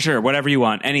 sure, whatever you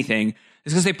want, anything,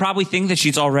 is because they probably think that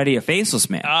she's already a faceless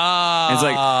man. It's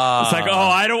like, oh,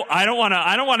 I don't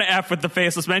want to F with the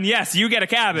faceless men. Yes, you get a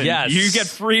cabin. Yes. You get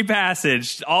free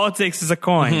passage. All it takes is a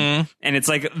coin, and it's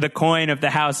like the coin of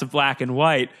the House of Black and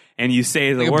White, and you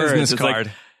say the like words. a business it's card.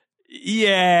 Like,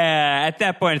 yeah, at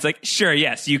that point, it's like, sure,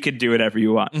 yes, you could do whatever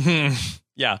you want.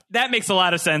 Yeah, that makes a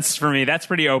lot of sense for me. That's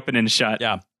pretty open and shut.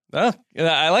 Yeah.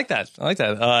 I like that.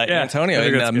 Antonio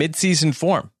in mid-season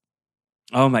form.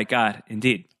 Oh my God,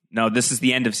 indeed. No, this is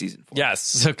the end of season 4.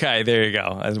 Yes. Okay. There you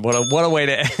go. What a way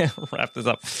to wrap this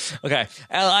up. Okay.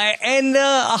 And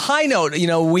a high note.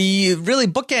 We really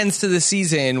bookends to the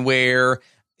season where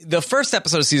the first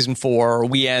episode of season 4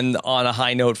 we end on a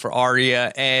high note for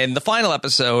Arya, and the final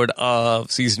episode of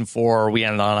season 4 we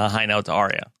end on a high note to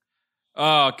Arya.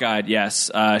 Oh God, yes.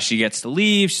 She gets to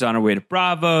leave. She's on her way to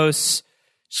Braavos.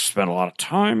 She spent a lot of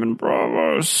time in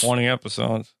Braavos. 20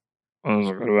 episodes. That was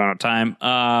a good amount of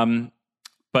time.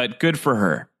 But good for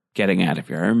her getting out of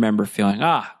here. I remember feeling,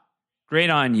 great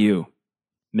on you,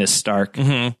 Miss Stark.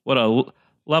 What a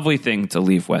lovely thing to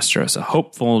leave Westeros. A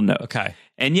hopeful note. Okay.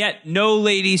 And yet, no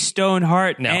Lady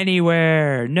Stoneheart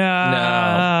anywhere. No.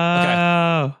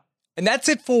 Okay. And that's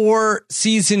it for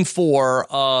season 4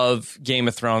 of Game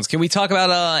of Thrones. Can we talk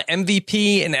about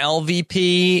MVP and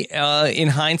LVP in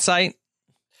hindsight?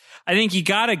 I think you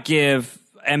got to give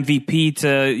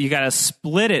MVP you got to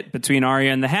split it between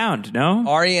Arya and the Hound, no?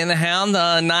 Arya and the Hound,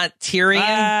 not Tyrion?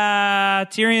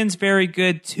 Tyrion's very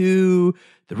good, too.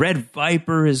 The Red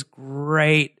Viper is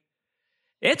great.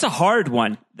 It's a hard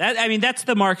one. That's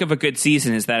the mark of a good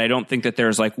season, is that I don't think that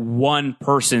there's like one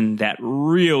person that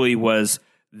really was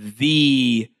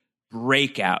the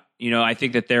breakout. I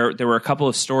think that there were a couple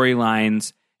of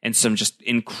storylines and some just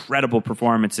incredible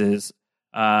performances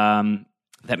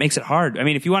that makes it hard.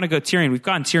 If you want to go Tyrion, we've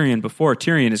gone Tyrion before.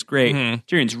 Tyrion is great.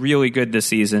 Tyrion's really good this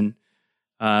season.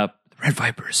 The Red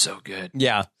Viper is so good.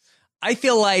 Yeah. I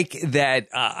feel like that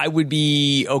I would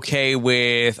be okay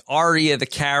with Arya, the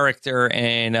character,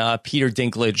 and Peter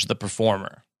Dinklage, the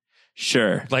performer.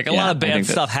 Sure. Like a lot of bad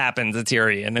stuff happens to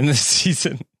Tyrion in this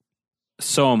season.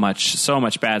 So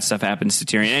much bad stuff happens to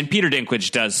Tyrion. And Peter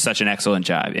Dinklage does such an excellent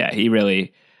job. Yeah, he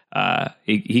really,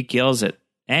 he kills it.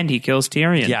 And he kills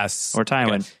Tyrion. Yes. Or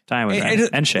Tywin. Okay. Tywin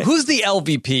and Shay. Who's the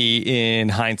LVP in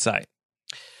hindsight?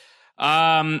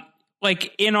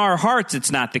 Like in our hearts,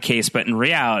 it's not the case, but in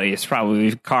reality, it's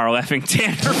probably Carl effing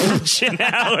Tanner from Chin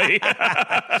Alley.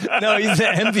 No, he's the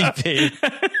MVP.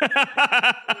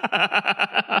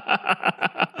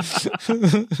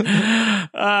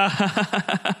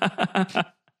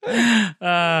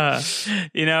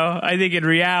 I think in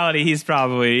reality he's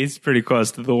pretty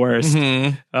close to the worst.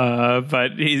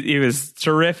 But he was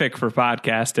terrific for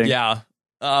podcasting. Yeah.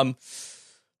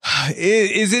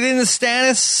 Is it in the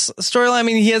Stannis storyline?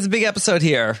 He has a big episode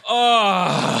here.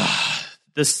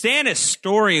 The Stannis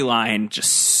storyline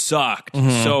just sucked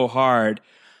so hard.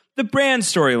 The Bran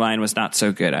storyline was not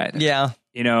so good either. Yeah.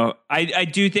 I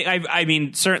do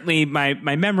think, certainly my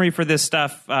memory for this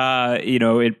stuff,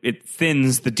 it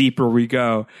thins the deeper we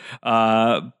go.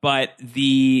 But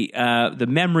the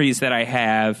memories that I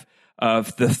have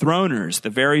of the Throners, the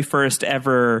very first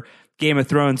ever Game of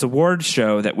Thrones awards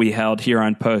show that we held here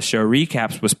on Post Show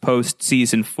Recaps, was post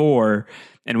season 4.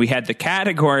 And we had the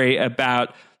category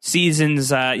about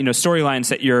seasons, storylines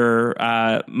that you're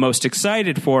most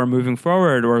excited for moving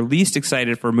forward or least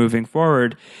excited for moving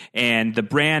forward. And the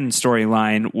Bran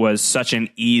storyline was such an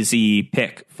easy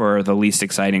pick for the least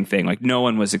exciting thing. Like, no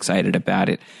one was excited about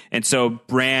it. And so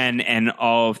Bran and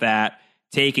all of that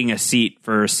taking a seat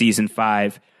for season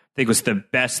 5, I think was the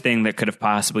best thing that could have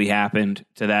possibly happened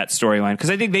to that storyline. Because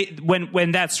I think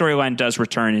when that storyline does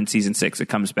return in season 6, it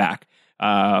comes back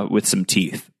with some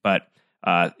teeth. But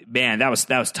man, that was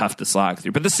tough to slog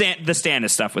through. But the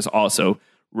Stannis stuff was also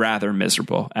rather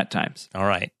miserable at times. All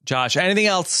right, Josh, anything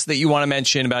else that you want to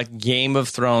mention about Game of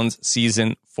Thrones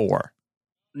season 4?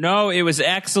 No, it was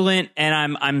excellent,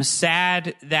 and I'm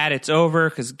sad that it's over,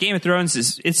 because Game of Thrones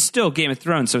it's still Game of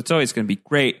Thrones, so it's always going to be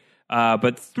great.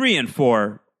 But 3 and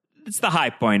 4, it's the high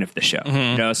point of the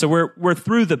show. So we're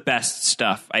through the best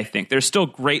stuff. I think there's still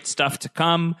great stuff to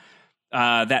come.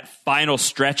 That final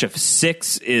stretch of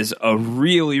 6 is a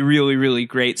really, really, really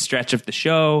great stretch of the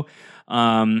show.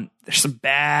 There's some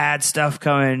bad stuff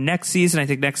coming next season. I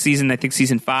think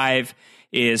season 5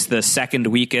 is the second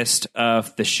weakest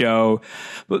of the show.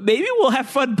 But maybe we'll have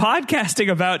fun podcasting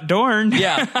about Dorne.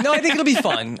 Yeah. No, I think it'll be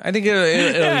fun. I think it'll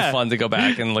be fun to go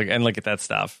back and look at that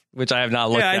stuff, which I have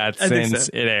not looked at since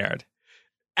it aired.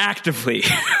 Actively.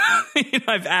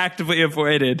 I've actively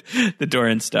avoided the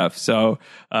Dorne stuff. So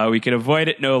we can avoid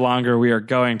it no longer. We are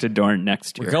going to Dorne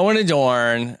next year. We're going to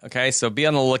Dorne. Okay, so be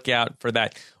on the lookout for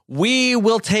that. We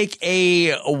will take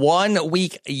a 1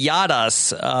 week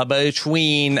hiatus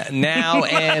between now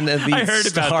and the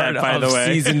start of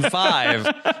season 5.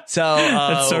 So,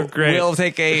 that's so great. We'll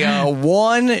take a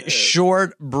one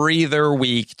short breather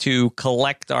week to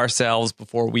collect ourselves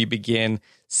before we begin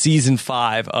season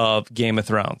 5 of Game of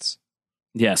Thrones.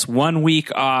 Yes, 1 week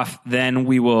off, then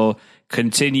we will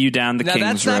continue down the King's Road.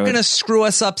 Now, that's not going to screw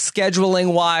us up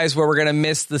scheduling-wise, where we're going to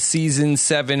miss the season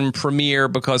 7 premiere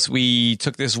because we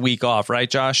took this week off, right,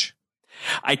 Josh?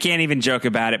 I can't even joke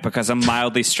about it because I'm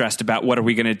mildly stressed about what are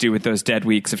we going to do with those dead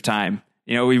weeks of time.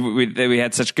 You know, we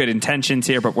had such good intentions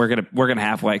here, but we're gonna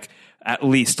have like at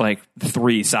least like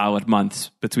 3 solid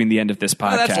months between the end of this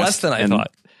podcast. That's less than I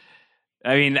thought.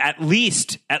 I mean, at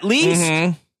least.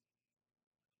 Mm-hmm.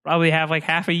 Probably have like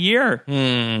half a year.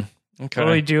 Okay.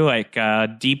 Probably do like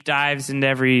deep dives into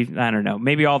I don't know,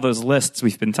 maybe all those lists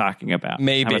we've been talking about.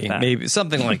 Maybe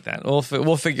something like that. We'll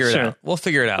figure it out. We'll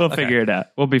figure it out. We'll figure it out.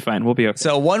 We'll be fine. We'll be okay.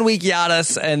 So 1 week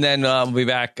hiatus, and then we'll be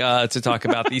back to talk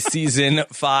about the season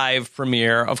 5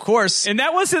 premiere, of course. And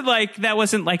that wasn't like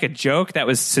a joke. That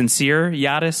was sincere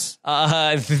hiatus.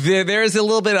 There's a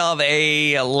little bit of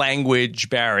a language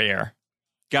barrier.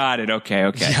 Got it.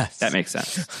 Okay. Yes. That makes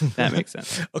sense.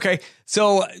 Okay.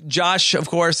 So Josh, of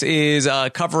course, is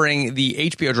covering the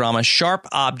HBO drama Sharp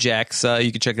Objects.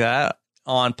 You can check that out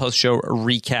on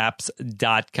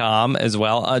postshowrecaps.com as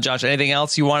well. Josh, anything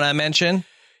else you want to mention?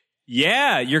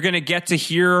 Yeah, you're going to get to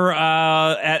hear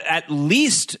at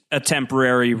least a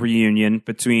temporary reunion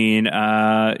between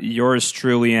yours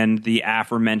truly and the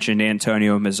aforementioned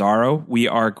Antonio Mazzaro. We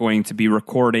are going to be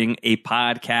recording a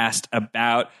podcast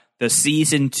about the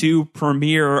season 2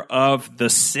 premiere of The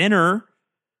Sinner,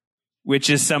 which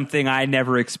is something I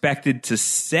never expected to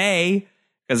say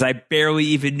because I barely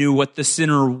even knew what The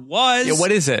Sinner was. Yeah,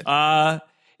 what is it?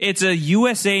 It's a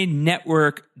USA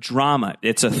Network drama.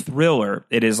 It's a thriller.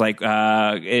 It is like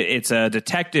it's a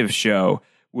detective show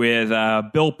with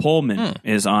Bill Pullman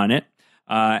is on it,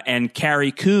 and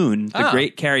Carrie Coon, the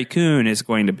great Carrie Coon, is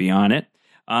going to be on it.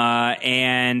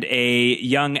 And a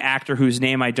young actor whose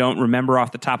name I don't remember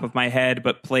off the top of my head,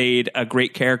 but played a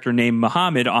great character named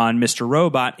Muhammad on Mr.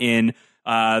 Robot in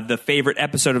the favorite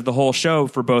episode of the whole show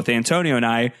for both Antonio and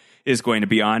I, is going to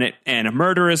be on it. And a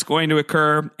murder is going to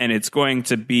occur, and it's going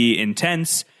to be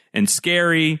intense and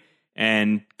scary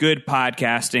and good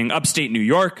podcasting. Upstate New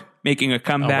York making a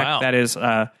comeback. Oh, wow. That is,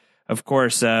 of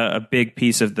course, a big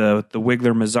piece of the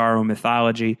Wigler-Mazzaro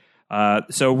mythology.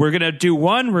 So we're going to do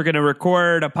one. We're going to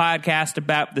record a podcast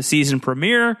about the season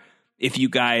premiere. If you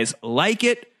guys like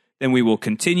it, then we will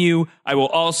continue. I will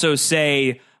also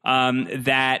say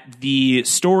that the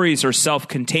stories are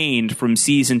self-contained from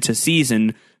season to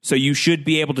season, so you should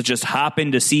be able to just hop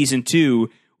into season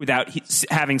 2 without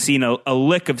having seen a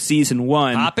lick of season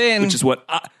 1. Hop in. Which is what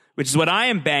I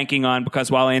am banking on,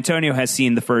 because while Antonio has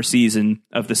seen the first season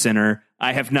of The Sinner,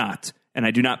 I have not. And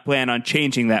I do not plan on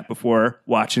changing that before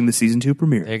watching the season 2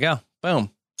 premiere. There you go.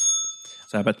 Boom.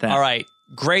 So how about that? All right.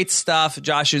 Great stuff,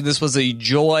 Josh. This was a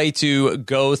joy to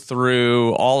go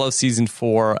through all of season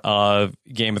 4 of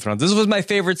Game of Thrones. This was my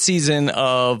favorite season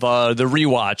of the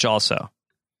rewatch also.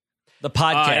 The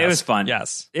podcast. It was fun.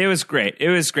 Yes. It was great. Do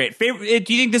you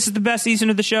think this is the best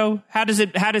season of the show? How does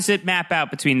it map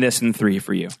out between this and 3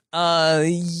 for you?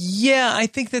 Yeah, I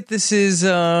think that this is,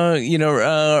 there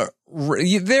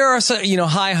are some,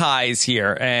 high highs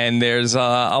here, and there's a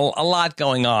lot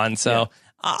going on. So yeah.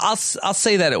 I'll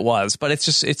say that it was, but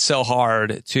it's so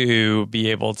hard to be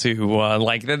able to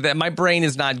that. My brain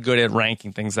is not good at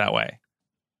ranking things that way.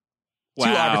 Wow.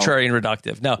 Too arbitrary and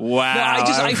reductive. No, wow. No,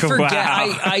 I forget.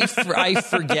 Wow. I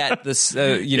forget this.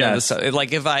 Yes.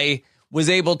 Like if I was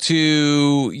able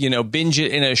to, binge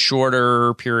it in a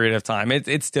shorter period of time,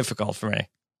 it's difficult for me.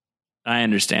 I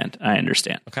understand.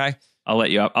 Okay. I'll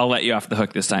let you off the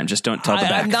hook this time. Just don't tell the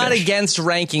backfish. I'm not against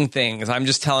ranking things. I'm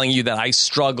just telling you that I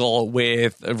struggle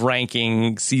with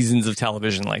ranking seasons of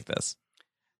television like this.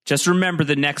 Just remember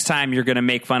the next time you're going to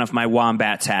make fun of my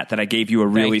Wombats hat that I gave you a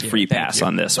really free pass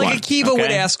on this one. Like Akiva would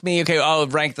ask me,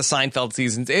 rank the Seinfeld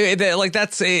seasons.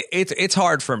 It's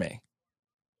hard for me.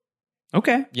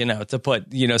 Okay. To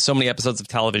put, so many episodes of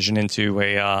television into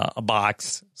a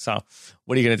box. So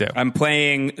what are you going to do? I'm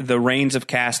playing the Reigns of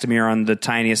Castamere on the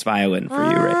tiniest violin for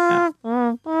you right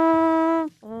now.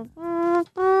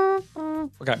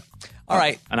 Okay. All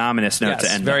right. An ominous note to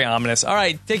Yes, end. very ominous. All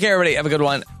right. Take care, everybody. Have a good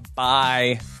one.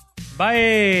 Bye.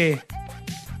 Bye.